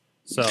 isn't it?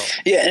 So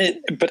yeah,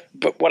 but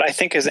what I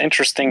think is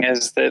interesting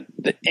is that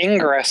the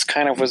Ingress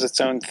kind of was its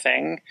own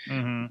thing.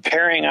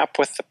 Pairing up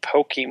with the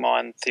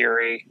Pokemon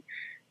theory,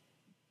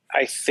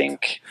 I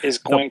think, is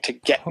going to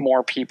get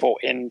more people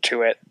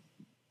into it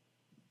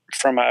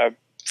from a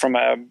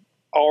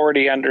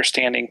already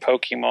understanding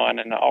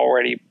Pokemon and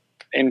already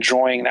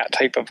enjoying that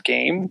type of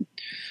game.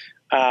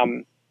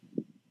 I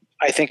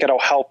think it'll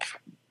help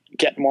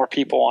get more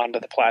people onto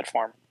the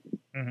platform.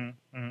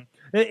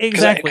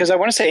 Exactly. Because I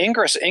want to say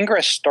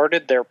Ingress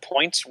started their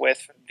points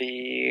with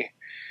the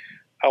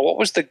what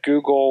was the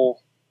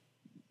Google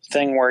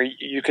thing where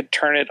you could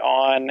turn it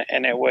on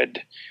and it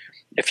would,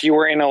 if you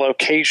were in a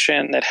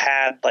location that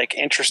had like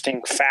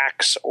interesting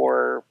facts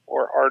or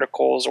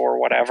articles or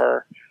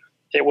whatever,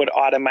 it would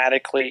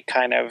automatically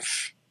it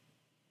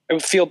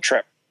would Field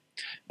Trip.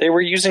 They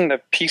were using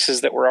the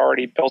pieces that were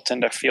already built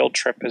into Field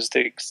Trip as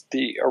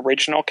the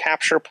original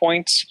capture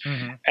points,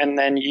 and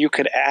then you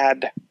could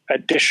add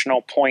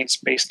additional points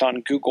based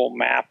on Google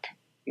Map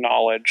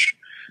knowledge.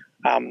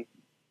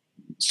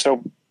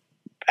 So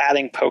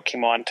adding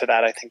Pokemon to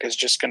that, I think, is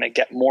just going to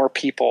get more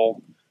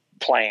people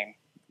playing.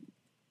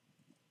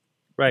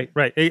 Right,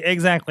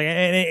 exactly,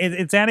 and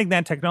it's adding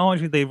that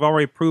technology they've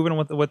already proven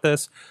with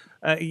this.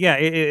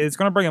 It's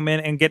going to bring them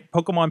in and get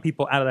Pokemon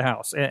people out of the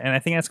house, and I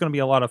think that's going to be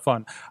a lot of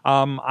fun.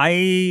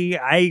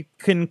 I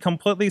can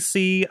completely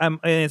see. I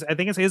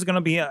think it is going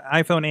to be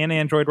iPhone and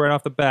Android right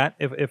off the bat.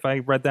 If I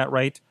read that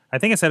right, I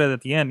think I said it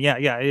at the end.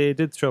 Yeah, it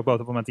did show both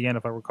of them at the end,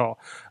 if I recall.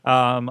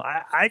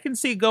 I can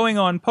see going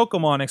on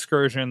Pokemon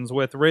excursions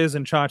with Riz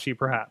and Chachi,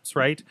 perhaps,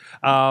 right?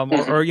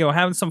 Or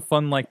having some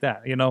fun like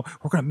that. We're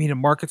going to meet in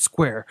Market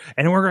Square,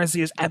 and we're going to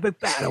see this epic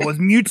battle with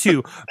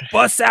Mewtwo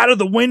busts out of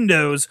the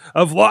windows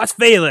of Las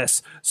Vegas.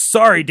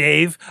 Sorry,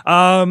 Dave.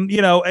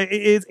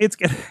 It's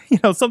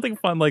something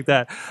fun like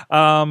that.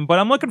 But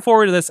I'm looking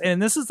forward to this,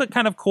 and this is the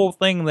kind of cool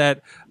thing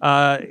that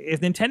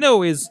if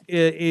Nintendo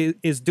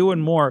is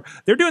doing more,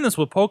 they're doing this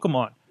with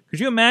Pokemon.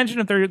 Could you imagine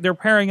if they're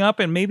pairing up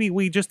and maybe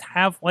we just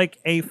have like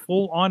a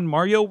full-on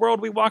Mario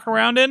world we walk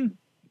around in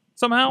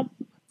somehow?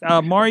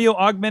 Mario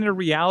augmented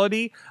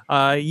reality.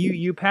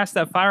 You pass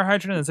that fire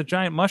hydrant, and it's a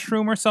giant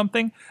mushroom or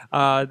something.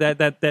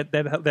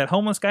 That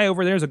homeless guy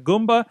over there is a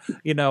Goomba.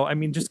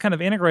 Just kind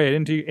of integrate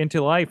it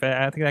into life.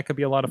 I think that could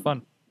be a lot of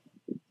fun.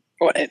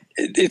 Well,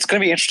 it's going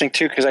to be interesting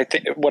too, because I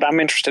think what I'm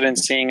interested in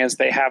seeing is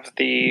they have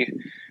the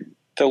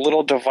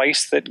little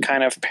device that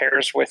kind of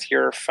pairs with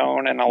your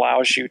phone and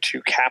allows you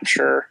to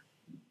capture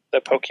the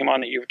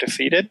Pokemon that you've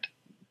defeated.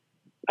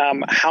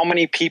 How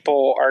many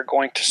people are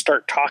going to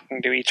start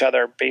talking to each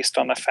other based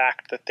on the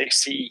fact that they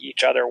see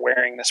each other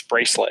wearing this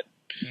bracelet?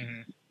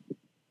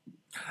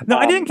 No,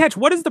 I didn't catch.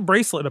 What is the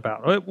bracelet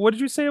about? What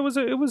did you say it was?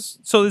 It was.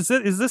 So is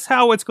this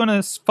how it's going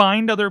to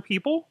find other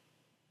people?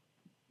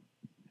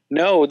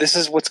 No, this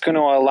is what's going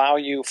to allow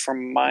you,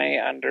 from my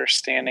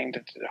understanding,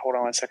 to hold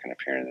on one second up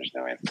here. There's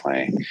no way to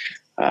play.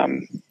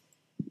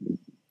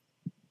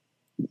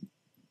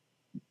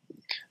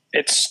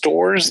 It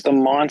stores the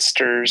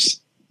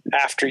monsters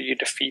after you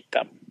defeat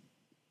them.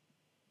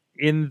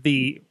 In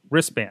the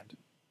wristband?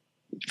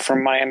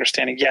 From my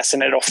understanding, yes,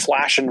 and it'll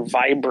flash and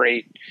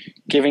vibrate,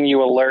 giving you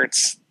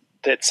alerts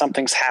that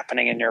something's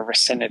happening in your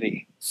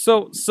vicinity.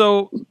 So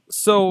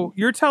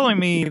you're telling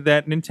me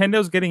that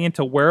Nintendo's getting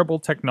into wearable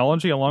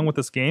technology along with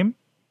this game?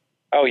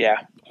 Oh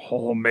yeah.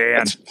 Oh man.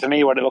 That's to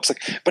me what it looks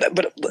like.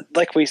 But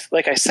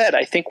like I said,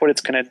 I think what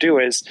it's going to do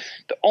is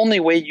the only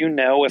way you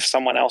know if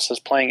someone else is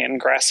playing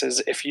Ingress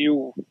is if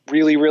you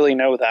really, really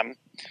know them,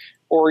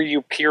 or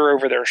you peer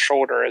over their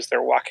shoulder as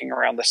they're walking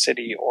around the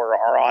city or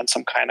are on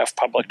some kind of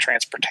public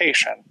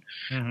transportation.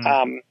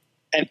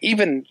 And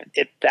even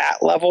at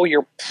that level,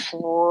 you're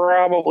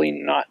probably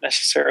not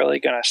necessarily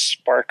going to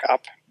spark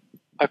up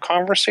a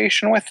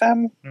conversation with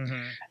them.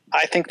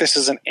 I think this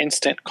is an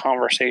instant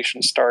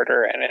conversation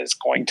starter and is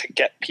going to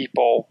get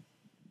people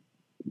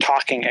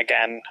talking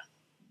again.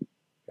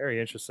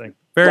 Very interesting.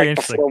 Very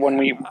interesting.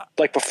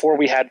 Before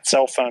we had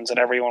cell phones and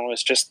everyone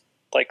was just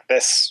like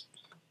this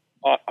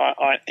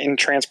in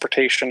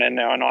transportation and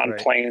on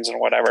planes and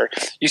whatever.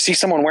 You see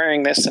someone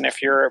wearing this, and if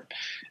you're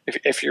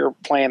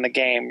playing the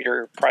game,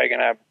 you're probably going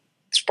to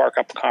spark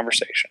up a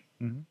conversation.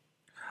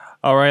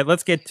 All right,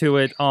 let's get to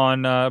it.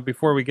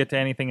 Before we get to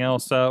anything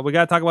else, we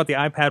got to talk about the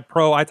iPad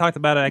Pro. I talked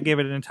about it. I gave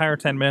it an entire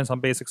 10 minutes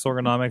on Basic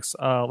Sorgonomics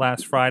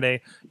last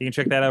Friday. You can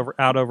check that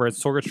out over at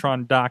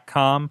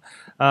sorgatron.com.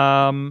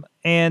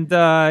 And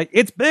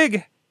it's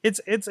big. It's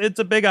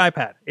a big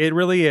iPad. It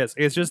really is.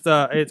 It's just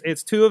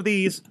it's two of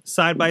these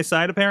side by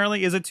side.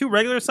 Apparently, is it two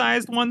regular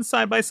sized ones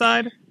side by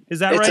side? Is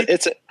that right?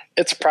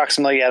 It's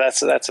approximately, yeah,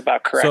 that's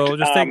about correct. So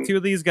just take two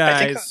of these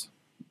guys.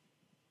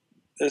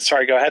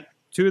 Sorry, go ahead.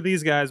 Two of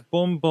these guys,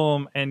 boom,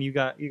 boom, and you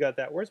got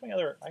that. Where's my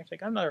other? Actually,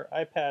 I got another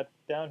iPad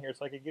down here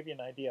so I could give you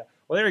an idea.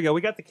 Well, there you go.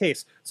 We got the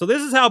case. So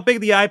this is how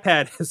big the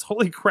iPad is.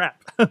 Holy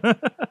crap!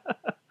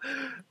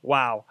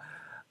 Wow.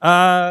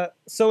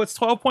 So it's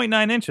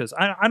 12.9 inches.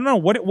 I don't know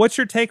what's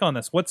your take on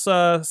this. What's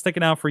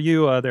sticking out for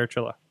you there,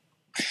 Chilla?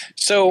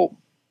 So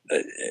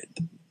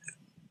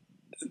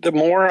the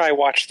more I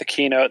watched the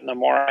keynote and the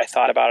more I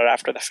thought about it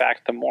after the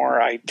fact, the more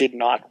I did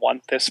not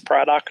want this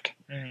product.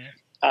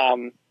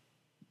 Mm-hmm.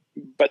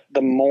 But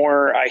the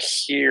more I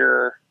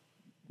hear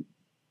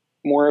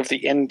more of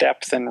the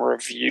in-depth and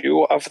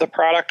review of the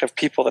product of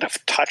people that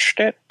have touched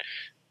it,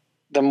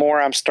 the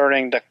more I'm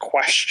starting to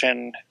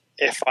question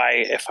if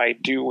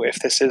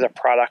this is a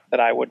product that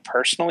I would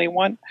personally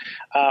want.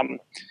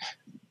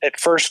 At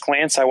first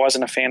glance, I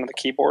wasn't a fan of the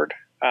keyboard.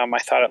 I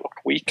thought it looked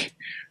weak.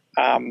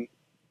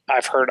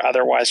 I've heard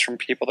otherwise from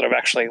people that have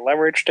actually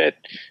leveraged it.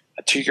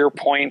 To your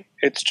point,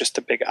 it's just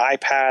a big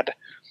iPad.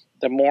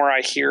 The more I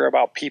hear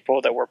about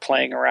people that were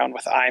playing around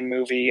with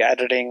iMovie,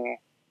 editing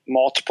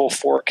multiple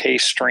 4K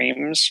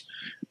streams,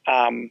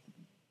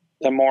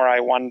 the more I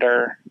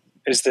wonder,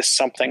 is this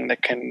something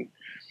that can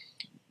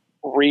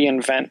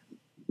reinvent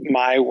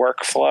my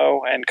workflow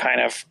and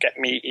kind of get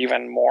me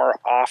even more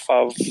off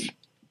of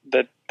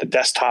the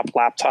desktop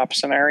laptop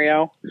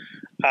scenario?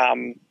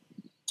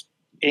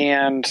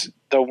 And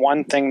the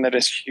one thing that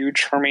is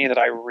huge for me that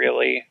I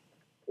really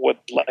would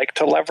like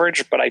to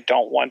leverage, but I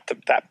don't want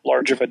that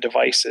large of a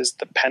device, is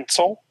the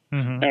pencil.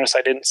 Mm-hmm. Notice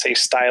I didn't say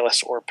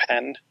stylus or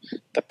pen,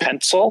 the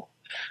pencil.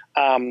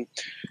 And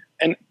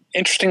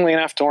interestingly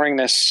enough, during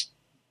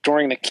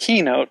the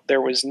keynote,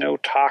 there was no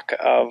talk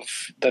of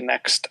the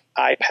next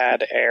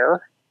iPad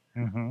Air.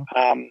 Mm-hmm.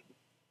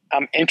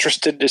 I'm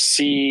interested to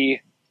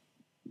see.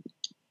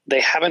 They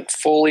haven't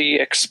fully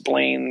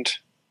explained.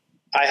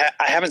 I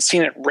haven't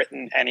seen it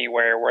written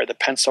anywhere where the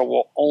pencil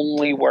will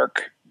only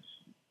work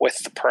with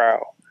the Pro.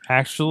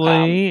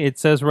 Actually, it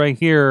says right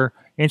here,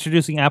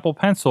 introducing Apple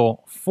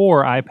Pencil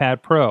for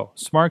iPad Pro,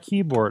 Smart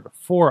Keyboard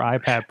for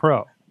iPad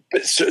Pro.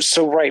 But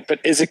right, but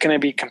is it going to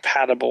be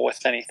compatible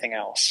with anything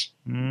else?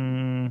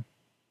 I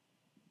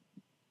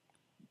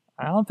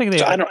don't think they.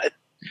 So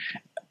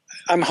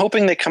I'm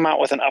hoping they come out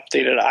with an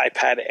updated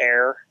iPad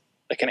Air,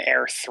 like an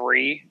Air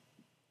 3,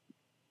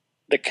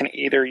 that can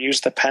either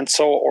use the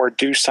pencil or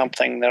do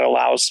something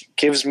that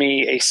gives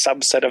me a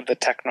subset of the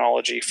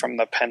technology from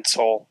the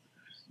pencil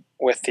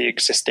with the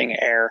existing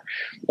Air.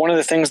 One of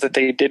the things that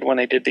they did when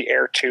they did the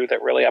Air 2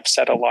 that really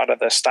upset a lot of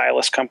the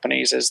stylus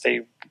companies is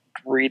they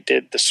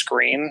redid the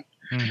screen.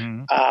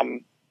 Mm-hmm.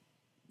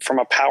 From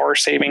a power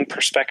saving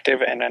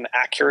perspective and an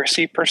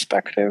accuracy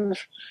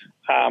perspective,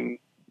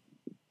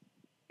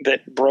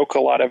 that broke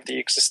a lot of the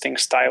existing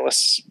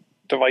stylus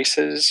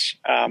devices.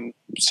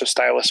 So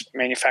stylus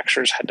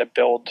manufacturers had to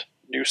build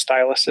new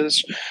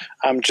styluses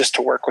just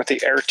to work with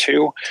the Air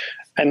 2.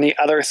 And the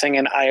other thing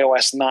in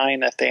iOS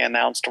 9 that they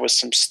announced was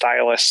some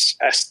stylus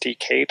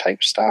SDK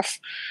type stuff.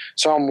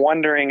 So I'm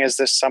wondering, is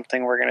this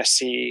something we're going to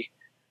see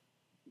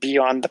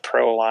beyond the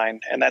Pro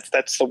line? And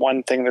that's the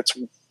one thing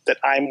that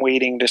I'm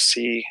waiting to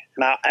see.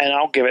 And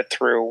I'll give it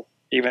through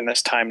even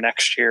this time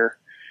next year.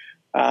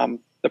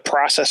 The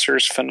processor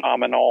is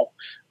phenomenal.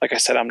 Like I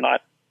said, I'm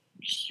not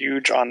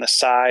huge on the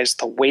size.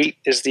 The weight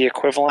is the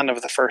equivalent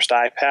of the first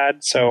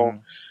iPad. So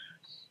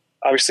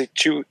obviously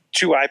two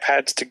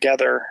iPads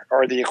together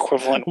are the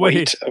equivalent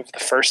weight of the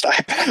first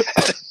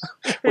iPad,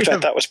 which I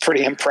thought was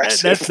pretty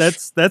impressive.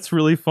 That's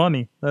really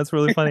funny. That's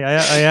really funny.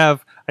 I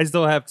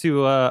still have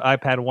two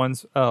iPad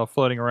 1s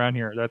floating around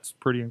here. That's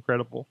pretty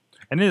incredible.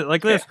 And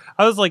this,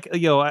 I was like,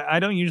 I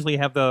don't usually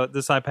have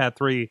this iPad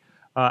 3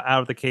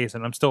 out of the case,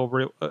 and I'm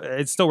still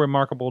it's still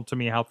remarkable to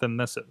me how thin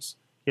this is.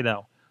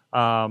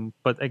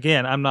 But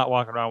again, I'm not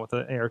walking around with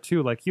an Air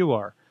 2 like you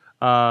are.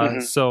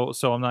 So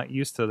I'm not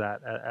used to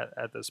that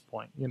at this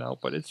point,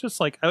 but it's just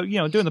like,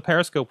 doing the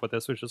Periscope with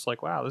this was just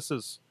like, wow, this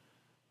is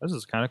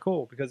kind of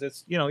cool, because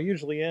it's,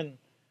 usually in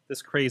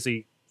this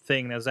crazy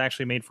thing that's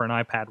actually made for an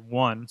iPad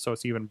 1. So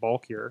it's even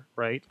bulkier.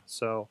 Right.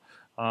 So,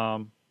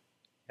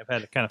 I've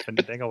had to kind of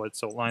finagle it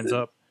so it lines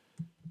up.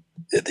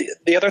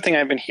 The other thing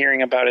I've been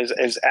hearing about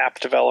is app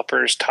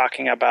developers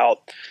talking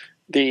about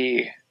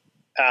the,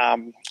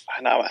 and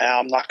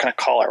I'm not going to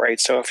call it right.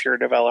 So if you're a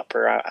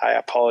developer, I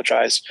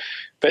apologize.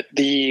 But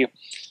the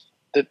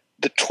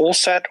tool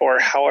set, or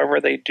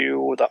however they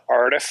do the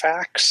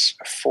artifacts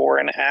for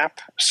an app.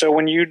 So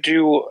when you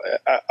do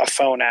a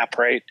phone app,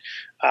 right?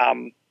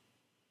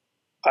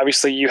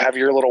 Obviously you have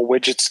your little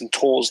widgets and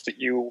tools that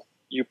you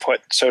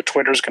put. So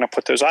Twitter's going to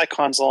put those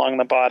icons along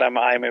the bottom.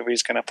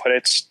 iMovie's going to put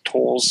its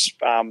tools,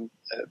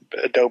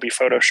 Adobe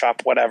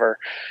Photoshop, whatever,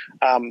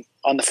 on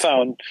the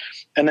phone.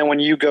 And then when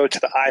you go to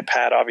the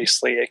iPad,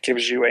 obviously it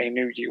gives you a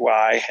new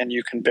UI, and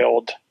you can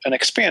build an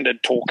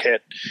expanded toolkit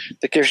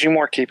that gives you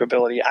more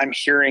capability. I'm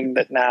hearing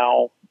that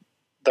now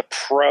the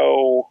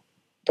Pro,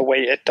 the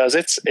way it does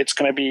it's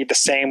going to be the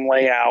same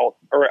layout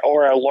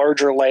or a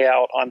larger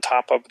layout on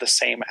top of the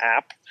same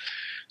app.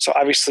 So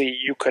obviously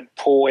you could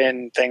pull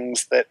in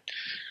things that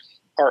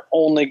are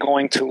only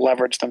going to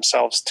leverage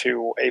themselves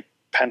to a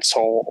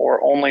pencil,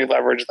 or only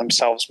leverage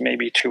themselves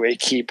maybe to a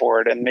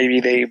keyboard, and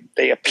maybe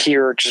they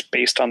appear just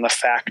based on the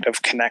fact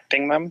of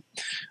connecting them.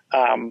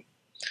 I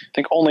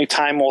think only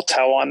time will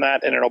tell on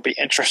that, and it'll be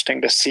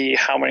interesting to see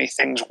how many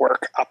things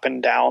work up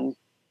and down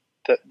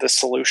the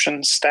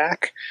solution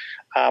stack.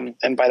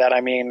 And by that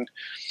I mean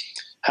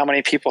how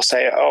many people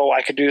say, oh,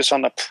 I could do this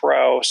on the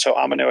Pro, so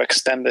I'm going to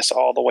extend this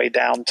all the way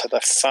down to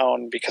the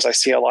phone because I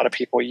see a lot of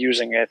people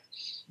using it.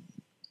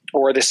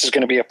 Or this is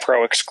going to be a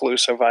Pro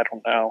exclusive. I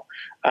don't know.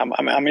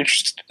 I'm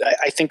interested.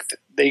 I think that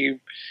they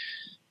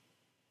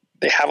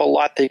have a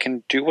lot they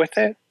can do with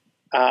it.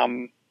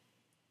 I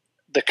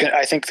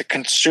think the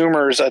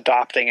consumers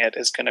adopting it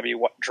is going to be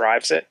what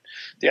drives it.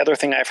 The other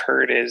thing I've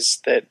heard is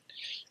that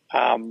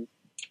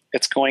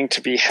it's going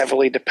to be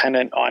heavily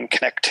dependent on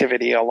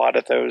connectivity. A lot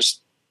of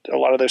those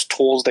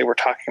tools they were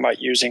talking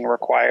about using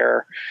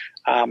require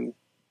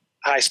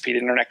high-speed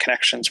internet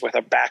connections with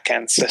a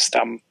back-end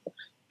system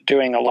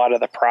doing a lot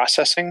of the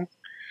processing.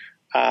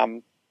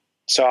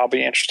 So I'll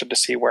be interested to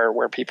see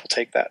where people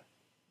take that.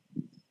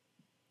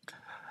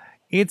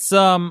 It's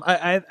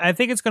I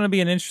think it's going to be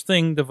an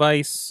interesting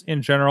device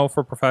in general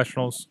for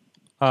professionals.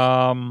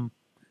 But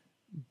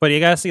you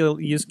got to see the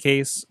use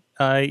case.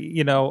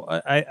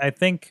 I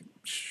think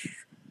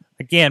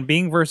again,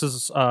 being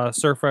versus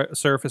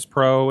Surface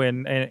Pro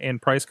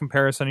and price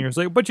comparison,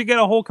 but you get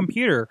a whole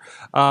computer.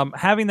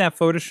 Having that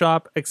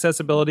Photoshop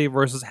accessibility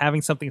versus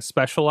having something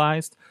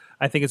specialized,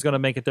 I think is going to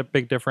make a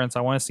big difference.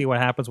 I want to see what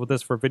happens with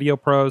this for video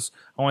pros.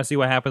 I want to see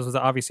what happens with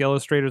the obviously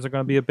illustrators are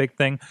going to be a big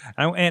thing.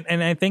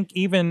 And I think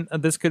even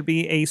this could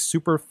be a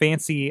super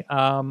fancy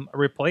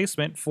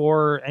replacement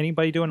for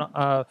anybody doing,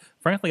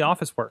 frankly,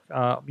 office work.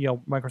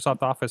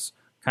 Microsoft Office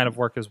kind of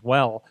work as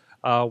well.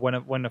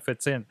 When it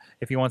fits in,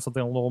 if you want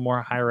something a little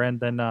more higher end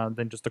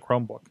than just a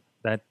Chromebook.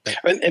 That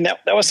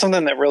was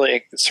something that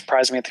really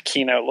surprised me at the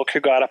keynote. Look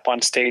who got up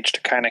on stage to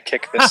kind of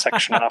kick this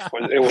section off.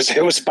 It was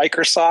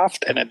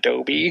Microsoft and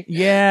Adobe.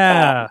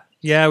 Yeah,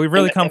 we've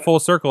really come full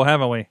circle,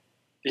 haven't we?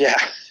 Yeah.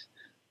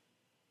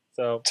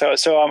 So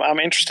I'm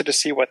interested to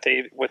see what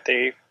they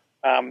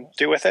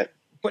do with it.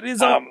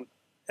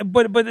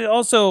 But but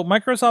also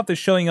Microsoft is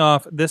showing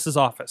off. This is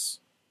Office.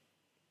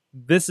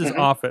 This is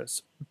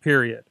Office.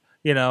 Period.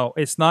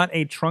 It's not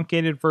a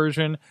truncated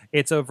version.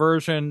 It's a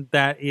version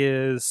that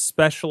is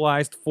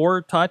specialized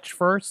for touch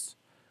first,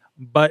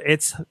 but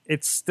it's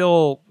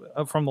still,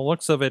 from the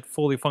looks of it,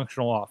 fully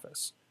functional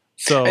Office.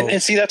 So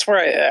and see, that's where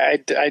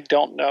I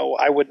don't know.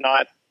 I would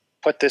not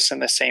put this in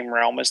the same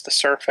realm as the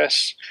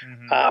Surface.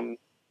 Mm-hmm.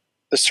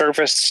 The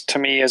Surface to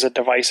me is a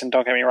device, and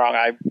don't get me wrong,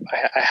 I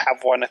have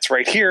one. It's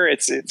right here.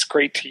 It's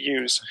great to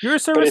use. You're a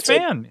Surface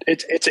fan.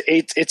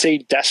 It's a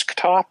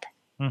desktop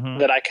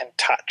that I can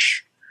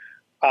touch.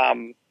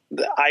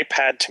 The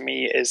iPad to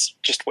me is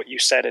just what you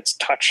said. It's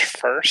touch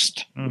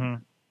first,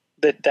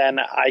 that then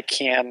I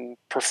can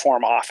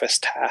perform Office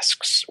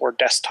tasks or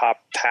desktop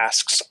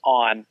tasks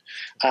on.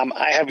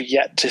 I have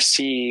yet to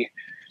see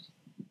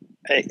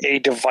a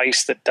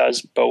device that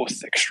does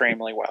both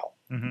extremely well.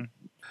 Mm-hmm.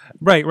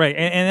 Right.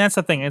 And that's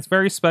the thing. It's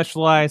very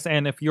specialized.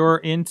 And if you're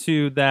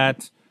into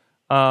that,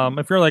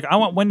 if you're like, I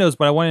want Windows,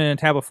 but I want it in a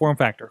tablet form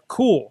factor,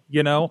 cool,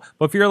 But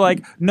if you're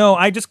like, no,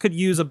 I just could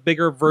use a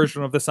bigger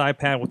version of this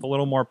iPad with a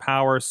little more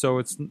power, so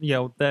it's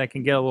that I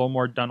can get a little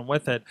more done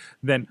with it,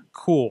 then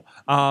cool.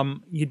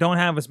 You don't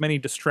have as many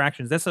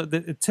distractions. That's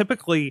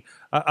typically,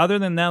 other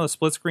than now the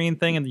split screen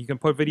thing, and you can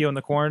put video in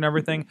the corner and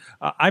everything.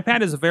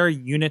 iPad is a very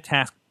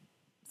unitask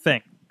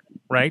thing,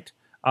 right?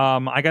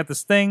 I got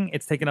this thing.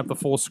 It's taking up the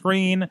full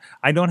screen.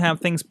 I don't have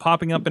things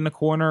popping up in the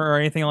corner or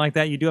anything like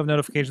that. You do have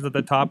notifications at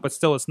the top, but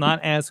still, it's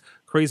not as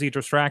crazy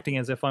distracting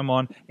as if I'm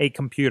on a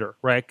computer,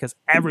 right? Because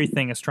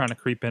everything is trying to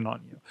creep in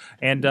on you.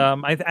 And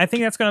I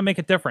think that's going to make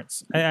a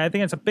difference. I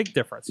think it's a big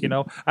difference,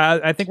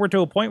 I think we're to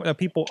a point where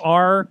people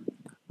are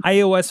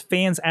iOS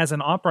fans as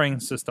an operating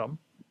system,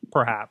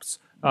 perhaps.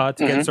 To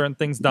get certain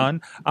things done.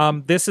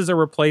 This is a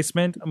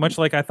replacement, much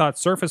like I thought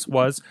Surface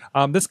was.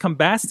 This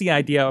combats the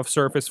idea of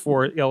Surface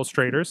for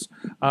illustrators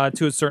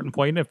to a certain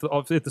point, if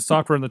the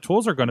software and the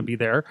tools are going to be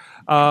there.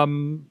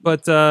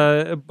 But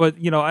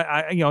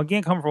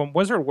again, coming from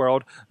Wizard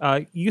World,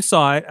 you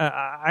saw it.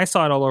 I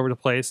saw it all over the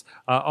place.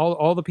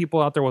 All the people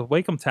out there with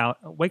Wacom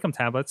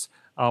tablets,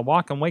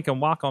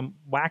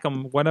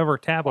 Wacom, whatever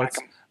tablets,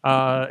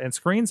 and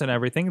screens and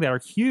everything that are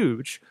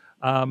huge.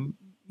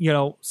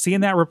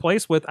 Seeing that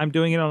replaced with, I'm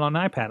doing it on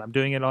an iPad, I'm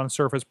doing it on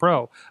Surface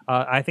Pro.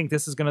 I think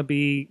this is going to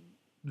be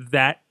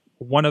that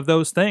one of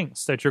those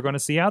things that you're going to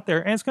see out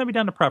there, and it's going to be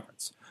down to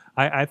preference.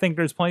 I think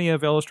there's plenty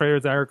of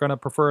illustrators that are going to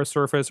prefer a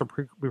Surface or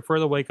prefer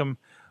the Wacom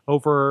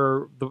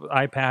over the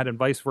iPad and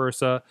vice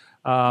versa.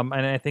 And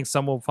I think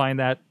some will find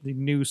that the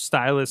new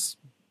stylus,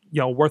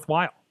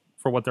 worthwhile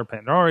for what they're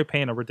paying. They're already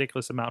paying a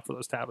ridiculous amount for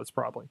those tablets,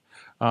 probably.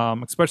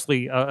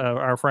 Especially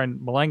our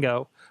friend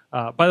Malengo.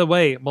 By the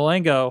way,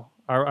 Malengo,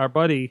 our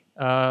buddy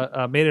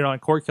made it on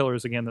Core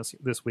Killers again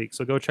this week.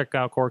 So go check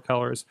out Core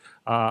Killers.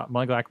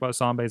 Malego Akbo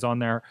Sambe's on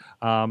there,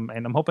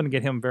 and I'm hoping to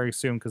get him very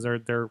soon because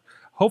they're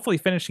hopefully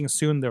finishing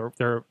soon their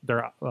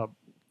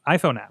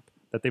iPhone app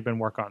that they've been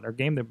working on, their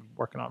game they've been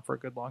working on for a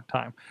good long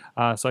time.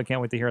 So I can't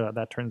wait to hear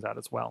that turns out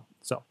as well.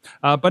 So,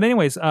 but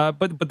anyways,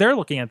 but they're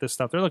looking at this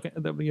stuff. They're looking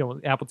at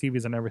Apple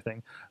TVs and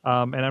everything.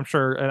 And I'm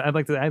sure I'd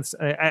like to.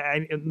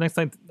 Next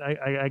time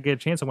I get a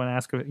chance, I want to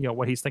ask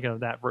what he's thinking of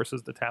that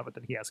versus the tablet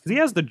that he has, because he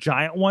has the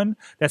giant one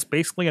that's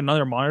basically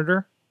another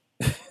monitor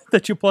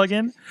that you plug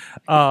in.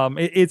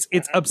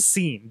 It's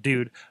obscene,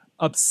 dude.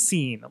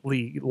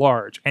 Obscenely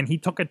large, and he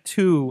took it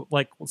to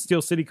like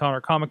Steel City Con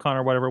or Comic Con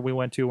or whatever we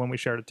went to when we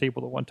shared a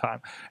table at one time.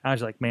 And I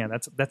was like, man,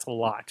 that's a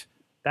lot.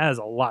 That is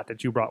a lot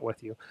that you brought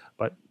with you.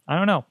 But I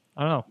don't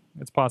know.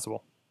 It's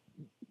possible.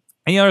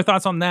 Any other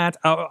thoughts on that?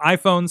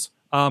 iPhones.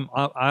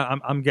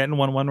 I'm getting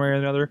one way or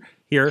another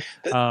here,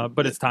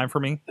 but it's time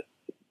for me.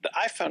 The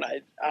iPhone,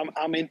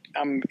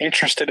 I'm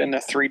interested in the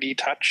 3D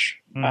Touch.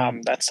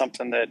 That's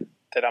something that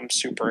I'm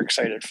super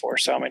excited for.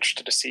 So I'm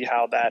interested to see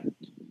how that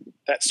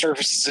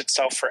services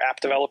itself for app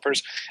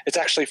developers. It's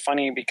actually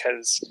funny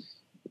because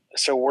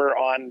we're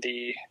on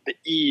the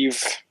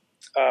eve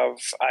of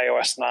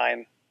iOS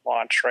 9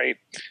 launch, right?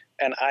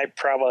 And I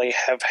probably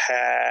have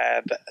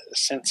had,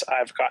 since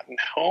I've gotten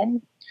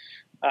home,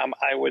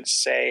 I would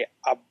say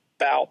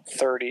about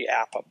 30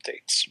 app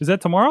updates. Is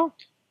that tomorrow?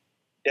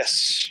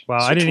 Yes. Wow,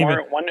 so I didn't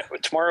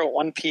tomorrow at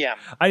 1 p.m.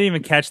 I didn't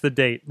even catch the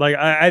date. Like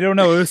I don't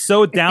know. It was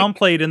so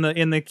downplayed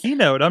in the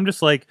keynote. I'm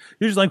just like,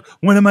 you're just like,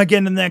 when am I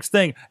getting the next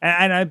thing?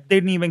 And I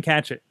didn't even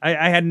catch it.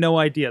 I had no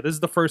idea. This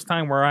is the first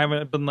time where I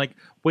haven't been like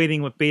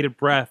waiting with bated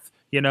breath.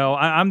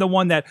 I'm the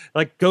one that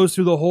like goes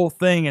through the whole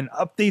thing and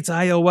updates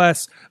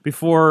iOS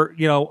before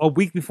a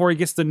week before he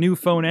gets the new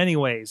phone,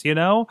 anyways.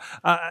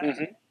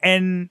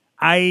 And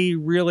I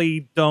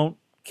really don't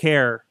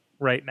care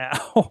right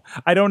now.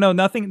 I don't know.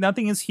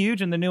 Nothing is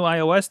huge in the new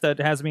iOS that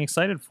has me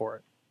excited for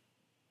it.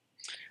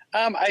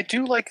 I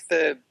do like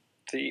the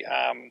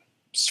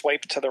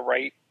swipe to the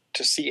right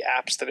to see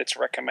apps that it's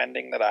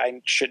recommending that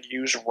I should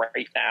use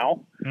right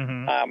now.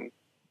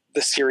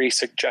 The Siri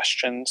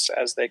suggestions,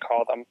 as they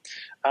call them.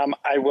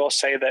 I will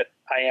say that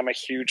I am a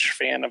huge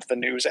fan of the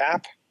News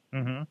app.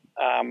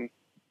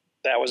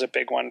 That was a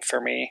big one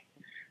for me.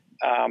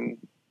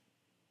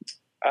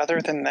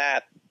 Other than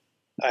that,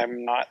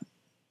 I'm not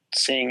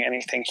seeing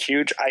anything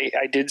huge.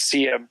 I did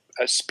see a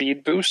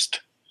speed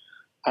boost,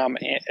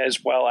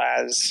 as well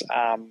as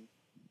I'm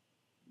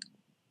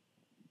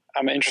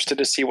interested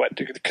to see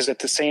because at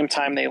the same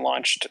time they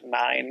launched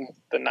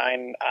the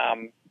 9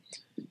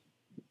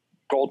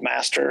 Gold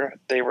Master,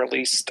 they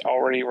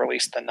already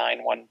released the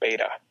 9.1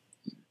 beta.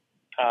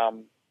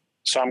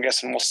 So I'm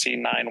guessing we'll see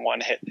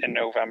 9.1 hit in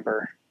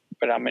November,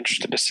 but I'm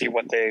interested to see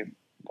what they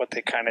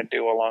kind of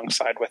do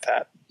alongside with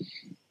that.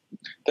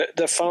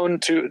 The phone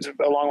too,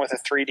 along with a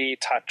 3D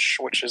Touch,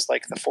 which is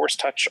like the Force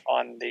Touch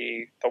on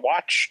the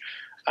watch.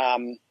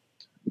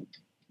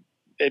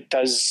 It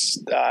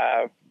does.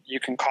 You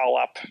can call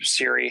up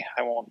Siri.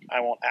 I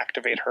won't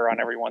activate her on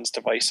everyone's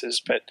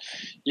devices, but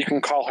you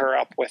can call her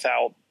up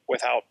without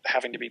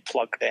having to be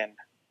plugged in.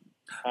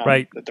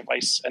 Right. The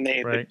device, and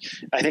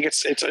I think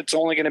it's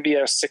only going to be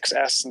a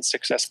 6S and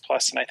 6S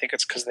Plus, and I think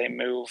it's because they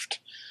moved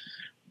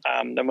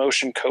the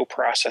Motion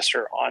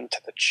coprocessor onto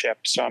the chip.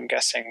 So I'm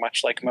guessing,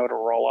 much like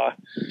Motorola,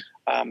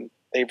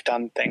 they've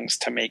done things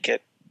to make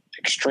it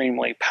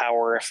extremely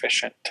power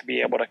efficient to be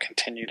able to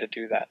continue to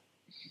do that.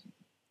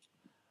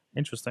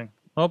 Interesting.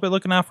 I'll be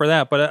looking out for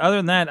that. But other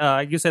than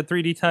that, you said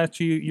 3D Touch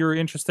you're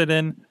interested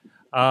in.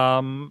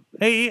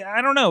 Hey,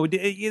 I don't know.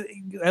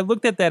 I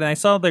looked at that and I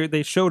saw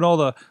they showed all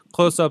the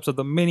close-ups of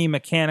the mini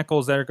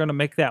mechanicals that are going to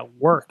make that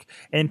work.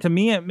 And to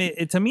me,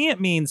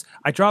 it means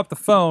I drop the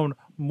phone,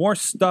 more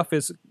stuff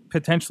is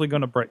potentially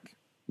going to break.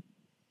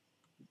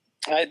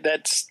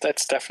 That's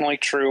definitely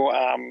true.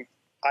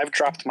 I've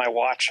dropped my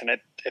watch and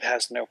it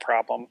has no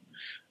problem.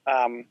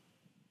 I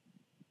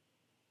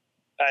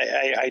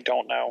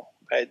don't know.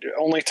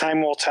 Only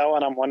time will tell,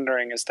 and I'm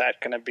wondering, is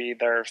that going to be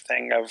their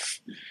thing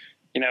of,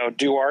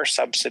 do our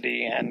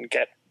subsidy and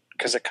get,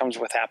 because it comes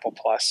with Apple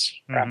Plus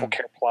or Apple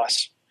Care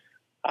Plus.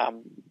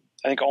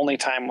 I think only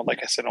time will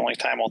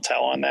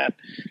tell on that.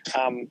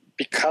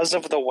 Because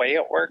of the way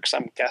it works,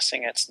 I'm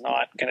guessing it's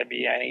not going to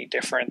be any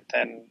different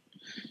than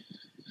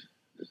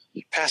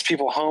past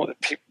people home.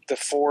 The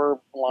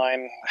 4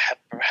 line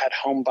had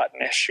home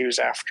button issues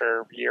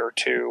after year or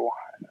two.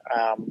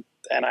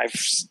 And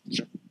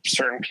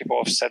certain people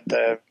have said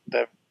the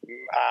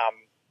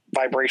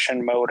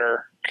vibration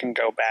motor can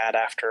go bad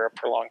after a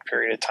prolonged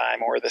period of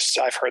time, or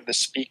I've heard the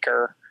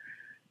speaker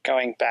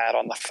going bad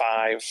on the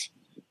 5.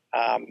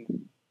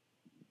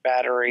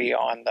 Battery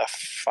on the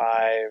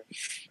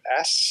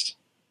 5S,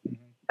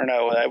 or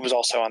no, it was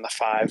also on the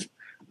 5.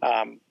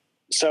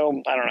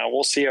 So I don't know.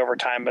 We'll see over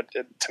time, but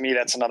to me,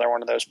 that's another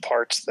one of those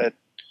parts that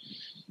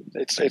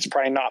it's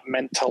probably not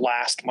meant to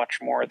last much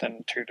more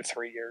than 2 to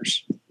 3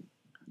 years.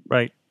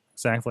 Right.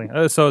 Exactly.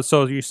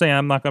 So you're saying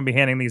I'm not going to be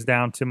handing these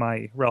down to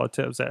my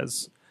relatives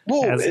as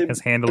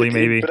as handily,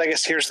 maybe. But I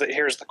guess here's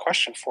the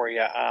question for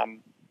you.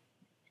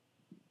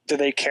 Do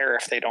they care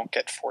if they don't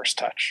get Force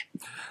Touch?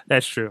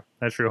 That's true.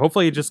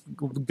 Hopefully it just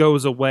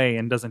goes away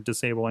and doesn't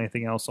disable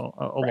anything else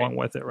along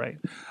with it, right?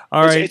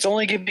 All right. It's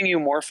only giving you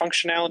more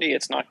functionality.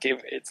 It's not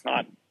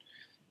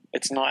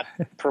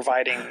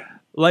providing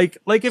like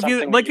if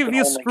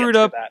you screwed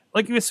up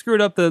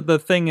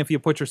the thing, if you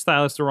put your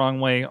stylus the wrong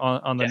way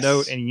on the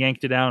note and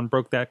yanked it out and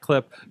broke that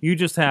clip, you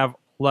just have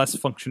less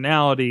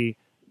functionality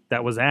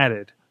that was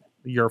added.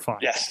 You're fine.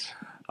 Yes.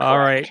 All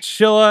right,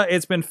 Chilla,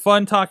 it's been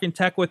fun talking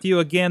tech with you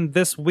again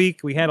this week.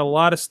 We had a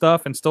lot of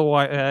stuff and still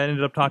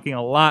ended up talking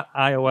a lot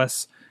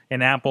iOS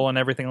and Apple and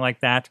everything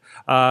like that.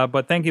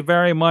 But thank you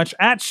very much.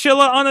 At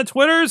Chilla on the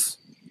Twitters.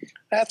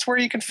 That's where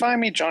you can find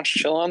me, John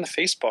Chilla on the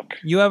Facebook.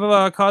 You have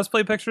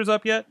cosplay pictures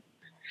up yet?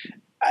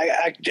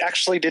 I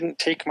actually didn't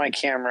take my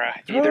camera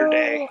either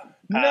day.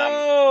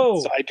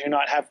 No! So I do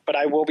not have, but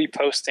I will be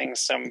posting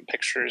some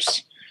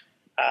pictures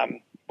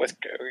with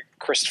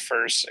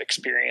Christopher's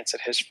experience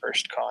at his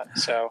first con.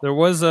 So there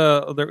was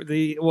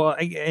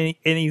and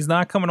he's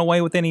not coming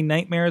away with any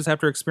nightmares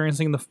after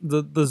experiencing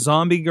the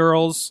zombie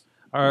girls,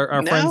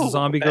 our friends the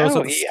zombie girls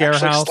at the scare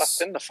house. He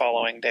slept in the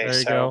following day. There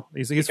you go.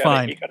 He's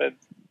fine. He got a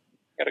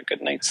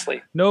good night's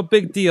sleep. No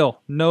big deal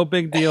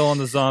on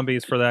the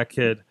zombies for that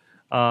kid.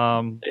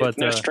 But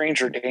no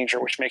stranger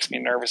danger, which makes me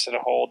nervous in a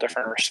whole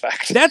different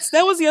respect. That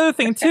was the other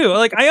thing too.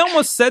 Like I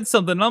almost said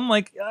something. I'm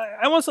like,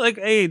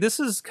 hey, this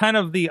is kind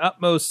of the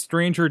utmost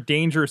stranger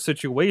danger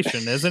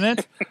situation, isn't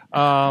it?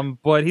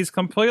 But he's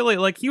completely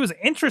like, he was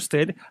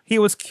interested, he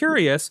was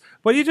curious,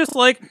 but he just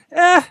like,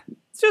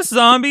 it's just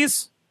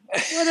zombies,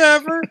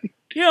 whatever.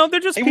 They're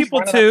just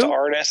people too. Up to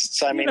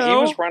artists. I mean, he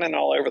was running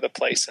all over the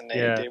place, and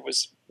it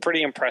was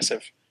pretty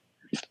impressive.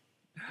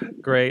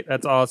 Great.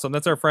 That's awesome.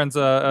 That's our friends,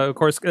 of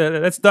course,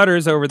 that's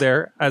Dutters over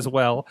there as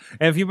well.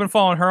 And if you've been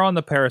following her on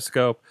the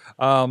Periscope,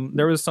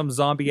 there was some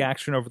zombie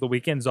action over the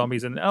weekend.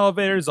 Zombies in an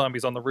elevator,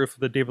 zombies on the roof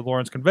of the David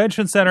Lawrence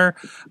Convention Center.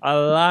 A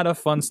lot of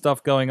fun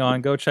stuff going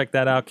on. Go check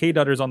that out.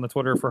 Dutters on the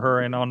Twitter for her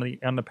and on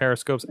the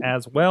Periscopes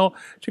as well.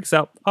 Check us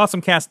out.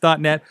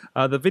 Awesomecast.net.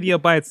 The video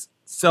by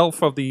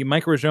itself of the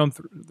Microdrome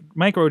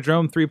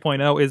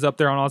 3.0 is up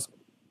there on awesomecast.net.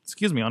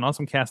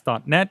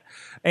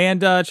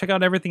 And check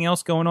out everything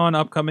else going on,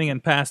 upcoming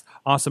and past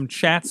awesome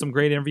chats, some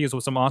great interviews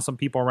with some awesome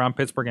people around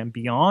Pittsburgh and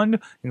beyond,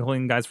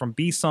 including guys from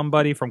Be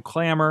Somebody, from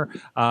Clamor,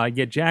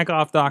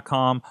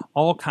 getjackoff.com,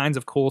 all kinds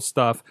of cool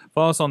stuff.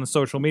 Follow us on the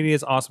social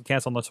medias,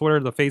 AwesomeCast on the Twitter,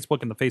 the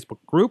Facebook, and the Facebook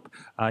group.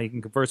 You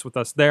can converse with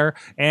us there.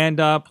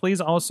 And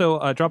please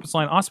also drop us a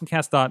line,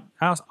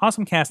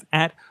 awesomecast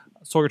at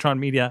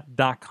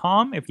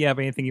sorgatronmedia.com if you have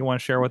anything you want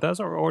to share with us,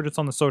 or just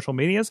on the social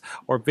medias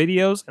or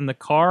videos in the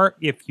car,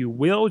 if you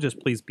will. Just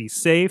please be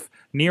safe,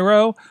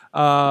 Nero,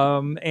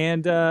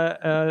 and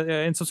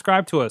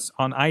subscribe to us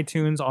on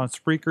iTunes, on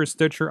Spreaker,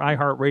 Stitcher,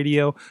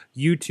 iHeartRadio,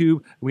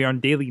 YouTube. We are on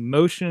Daily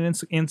Motion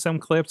in some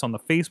clips. On the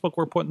Facebook,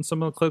 we're putting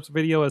some of the clips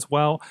video as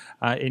well,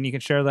 and you can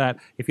share that.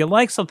 If you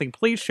like something,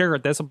 please share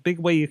it. That's a big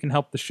way you can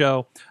help the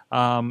show.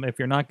 If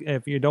you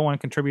don't want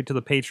to contribute to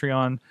the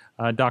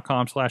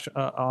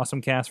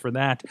patreon.com/awesomecast for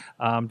that,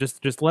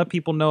 just let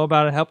people know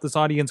about it, help this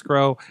audience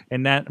grow,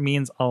 and that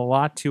means a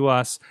lot to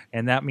us,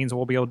 and that means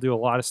we'll be able to do a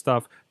lot of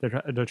stuff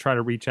to try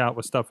to reach out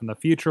with stuff in the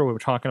future. We were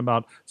talking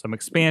about some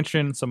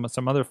expansion, some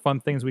other fun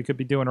things we could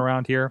be doing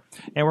around here,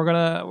 and we're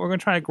gonna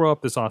try to grow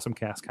up this awesome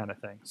cast kind of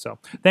thing. So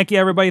thank you,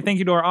 everybody. Thank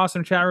you to our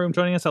awesome chat room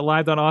joining us at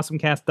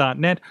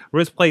live.awesomecast.net.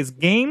 Riz Plays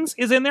Games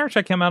is in there.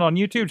 Check him out on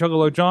YouTube.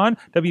 Juggalo John,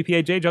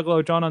 WPAJ,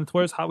 Juggalo John on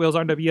Twitter, Hot Wheels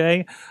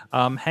RWA,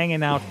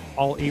 hanging out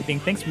all evening.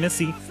 Thanks,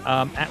 Missy,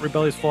 at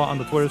Rebellious Flaw on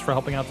the Twitters for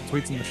helping out the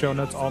tweets and the show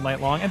notes all night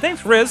long. And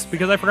thanks, Riz,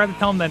 because I forgot to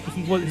tell him that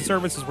his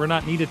services were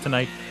not needed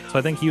tonight. So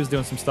I think he was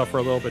doing some stuff for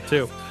a little bit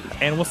too.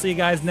 And we'll see you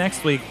guys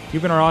next week.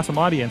 You've been our awesome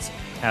audience.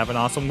 Have an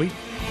awesome week.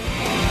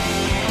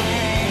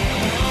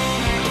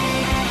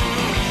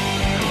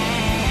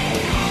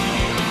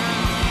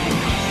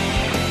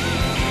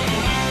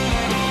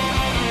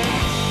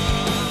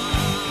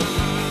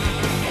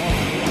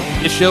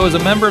 This show is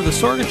a member of the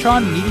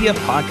Sorgatron Media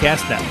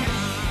Podcast Network.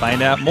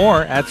 Find out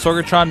more at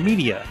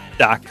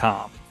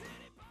sorgatronmedia.com.